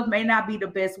deal with stuff may not be the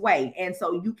best way. And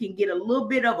so you can get a little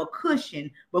bit of a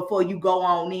cushion before you go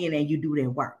on in and you do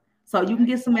that work. So you can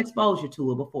get some exposure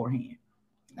to it beforehand.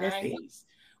 That's nice. it.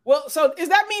 Well, so does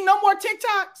that mean no more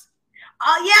TikToks?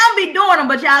 I'll be doing them,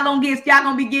 but y'all gonna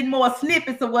be getting more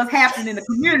snippets of what's happening in the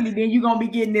community. Then you're gonna be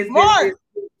getting this. Smart.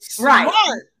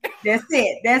 Right. That's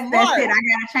it. That's it. I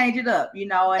gotta change it up, and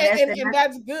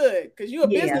that's good because you're a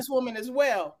businesswoman as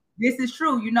well. This is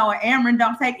true, and Ameren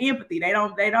don't take empathy. They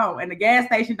don't, and the gas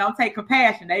station don't take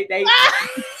compassion. They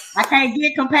I can't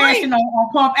get compassion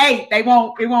on pump 8. It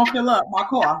won't fill up my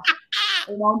car.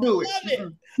 They won't do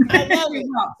it. I love it.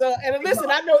 So, and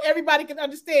listen, I know everybody can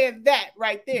understand that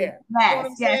right there.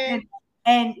 Yes.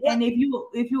 And if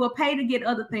you will pay to get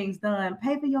other things done,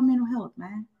 pay for your mental health,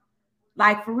 man.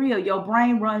 Like for real, your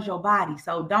brain runs your body.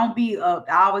 So don't be I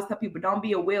always tell people, don't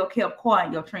be a well-kept car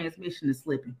and your transmission is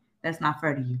slipping. That's not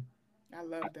fair to you. I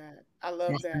love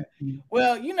that.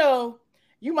 Well,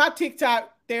 you my TikTok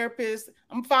therapist.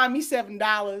 I'm gonna find me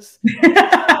 $7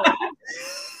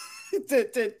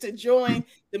 to join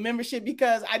the membership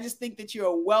because I just think that you're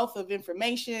a wealth of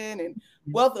information and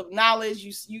wealth of knowledge.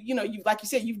 You like you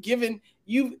said,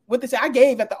 I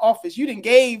gave at the office. You didn't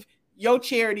gave your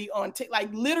charity on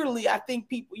literally. I think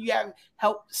you have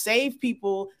helped save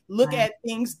people, look at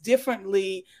things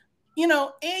differently, and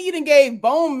you didn't gave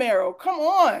bone marrow. Come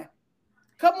on.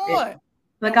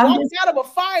 Like I'm just out of a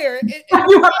fire.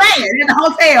 You were there in the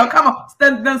hotel. Come on,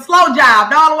 the slow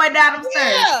job all the way down the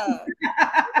stairs.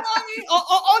 Yeah.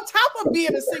 On top of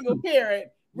being a single parent,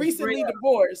 recently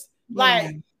divorced,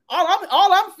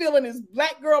 all I'm feeling is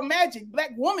black girl magic,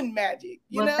 black woman magic.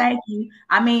 You know? Thank you.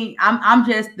 I mean, I'm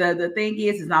just the thing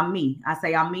is I'm me. I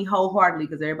say I'm me wholeheartedly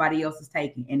because everybody else is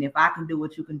taking. And if I can do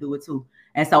it, you can do it too.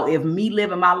 And so if me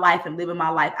living my life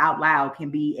out loud can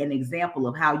be an example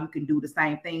of how you can do the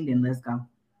same thing, then let's go.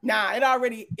 Nah, it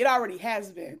already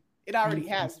has been. It already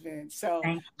has been. So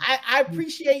I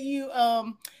appreciate you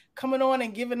coming on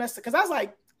and giving us, because I was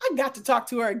like, I got to talk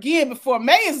to her again before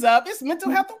May is up. It's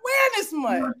Mental Health Awareness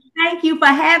Month. Thank you for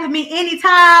having me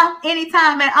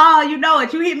anytime at all. You know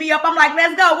it. You hit me up. I'm like,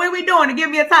 let's go. What are we doing? To give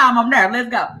me a time. I'm there. Let's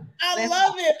go. I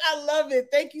love it.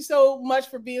 Thank you so much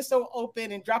for being so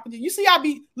open and dropping it. You see,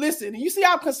 you see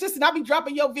how consistent I be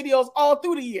dropping your videos all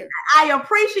through the year. I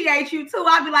appreciate you too.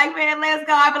 I'll be like, man, let's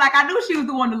go. I'll be like, I knew she was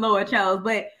the one the Lord chose,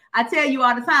 but I tell you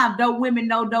all the time, dope women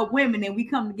know dope women, and we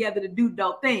come together to do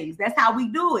dope things. That's how we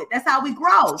do it. That's how we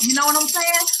grow. You know what I'm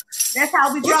saying? That's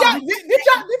how we grow. Did y'all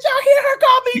hear her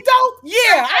call me dope?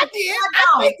 Yeah, I did.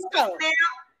 I think so.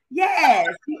 Yes,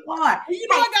 you are.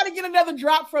 I got to get another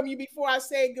drop from you before I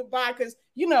say goodbye, because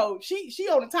she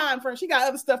on the time frame. She got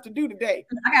other stuff to do today.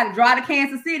 I got to drive to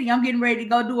Kansas City. I'm getting ready to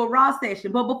go do a raw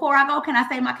session. But before I go, can I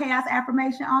say my chaos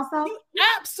affirmation also?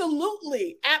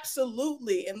 Absolutely.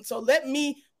 And so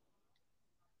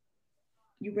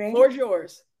you ready? Floor's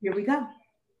yours. Here we go.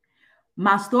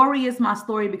 My story is my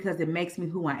story because it makes me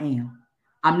who I am.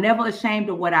 I'm never ashamed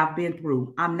of what I've been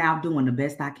through. I'm now doing the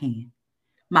best I can.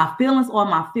 My feelings are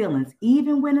my feelings,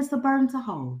 even when it's a burden to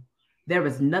hold. There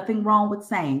is nothing wrong with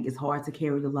saying it's hard to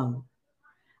carry the load.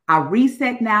 I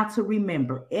reset now to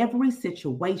remember every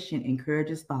situation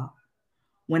encourages thought.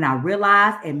 When I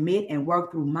realize, admit, and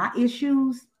work through my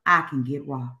issues, I can get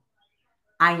raw.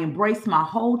 I embrace my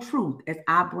whole truth as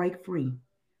I break free.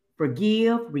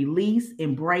 Forgive, release,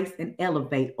 embrace, and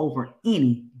elevate over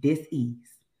any dis-ease.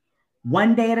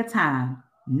 One day at a time,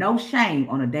 no shame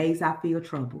on the days I feel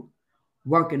troubled.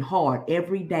 Working hard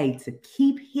every day to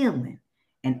keep healing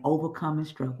and overcoming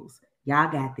struggles.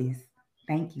 Y'all got this.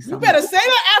 Thank you so much. You better say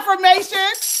the affirmation.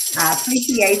 I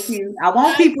appreciate you. I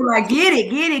want people to get it,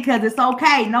 because it's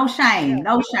okay. No shame,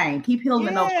 no shame. Keep healing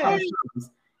and overcoming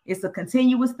struggles. It's a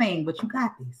continuous thing, but you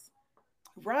got this.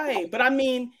 Right. But I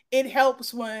mean, it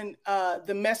helps when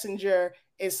the messenger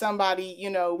is somebody, you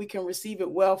know, we can receive it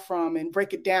well from and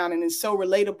break it down, and it's so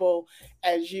relatable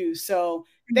as you. So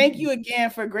thank you again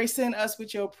for gracing us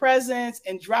with your presence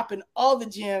and dropping all the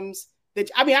gems that,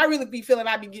 I mean, I really be feeling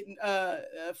I'd be getting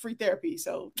free therapy.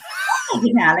 So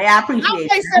yeah, I appreciate I'll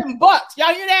it. pay $7.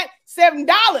 Y'all hear that? $7.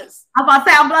 I'm about to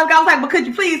say, I was like, but could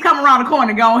you please come around the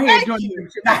corner? Go ahead, Thank join you. me.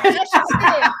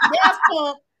 Gas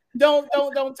pump don't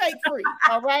take free.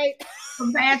 All right.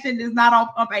 Compassion is not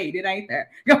on paid. It ain't there.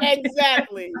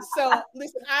 Exactly. So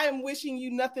listen, I am wishing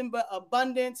you nothing but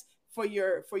abundance for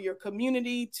your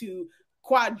community to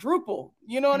quadruple,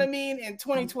 you know what I mean, in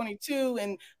 2022,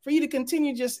 and for you to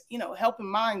continue just, you know, helping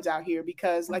minds out here,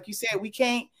 because like you said, we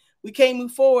can't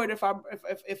move forward if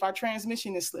our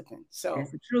transmission is slipping. So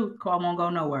that's the truth. Call won't go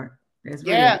nowhere. That's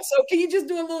real. Yeah. So can you just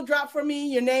do a little drop for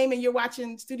me, your name, and you're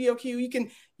watching Studio Q?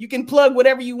 You can plug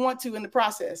whatever you want to in the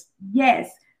process. Yes.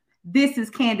 This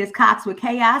is Candace Cox with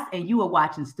Chaos, and you are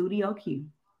watching Studio Q.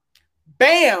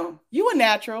 Bam! You a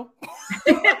natural.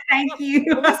 Thank you.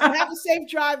 Listen, have a safe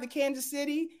drive to Kansas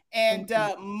City, and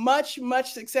much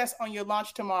success on your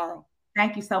launch tomorrow.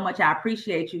 Thank you so much. I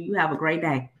appreciate you. You have a great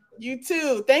day. You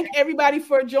too. Thank everybody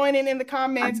for joining in the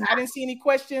comments. I didn't see any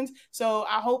questions, so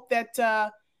I hope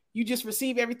that you just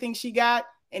receive everything she got.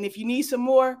 And if you need some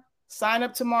more, sign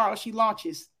up tomorrow. She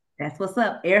launches. That's what's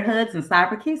up. Air hugs and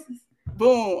cyber kisses.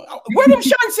 Boom. Where them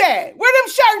shirts at? Where them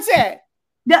shirts at?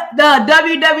 The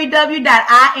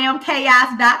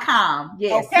www.imchaos.com.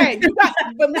 Yes. Okay.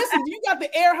 But listen, you got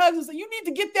the air hugs. So you need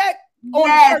to get that.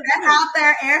 Yes, that's out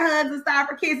there. Air hugs and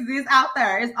cyber kisses is out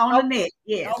there. It's on the net.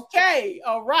 Yes. Okay.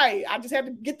 All right. I just had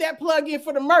to get that plug in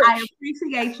for the merch. I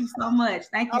appreciate you so much.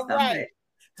 Thank you so much.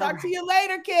 Talk to you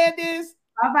later, Candace.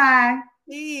 Bye-bye.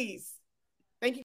 Peace.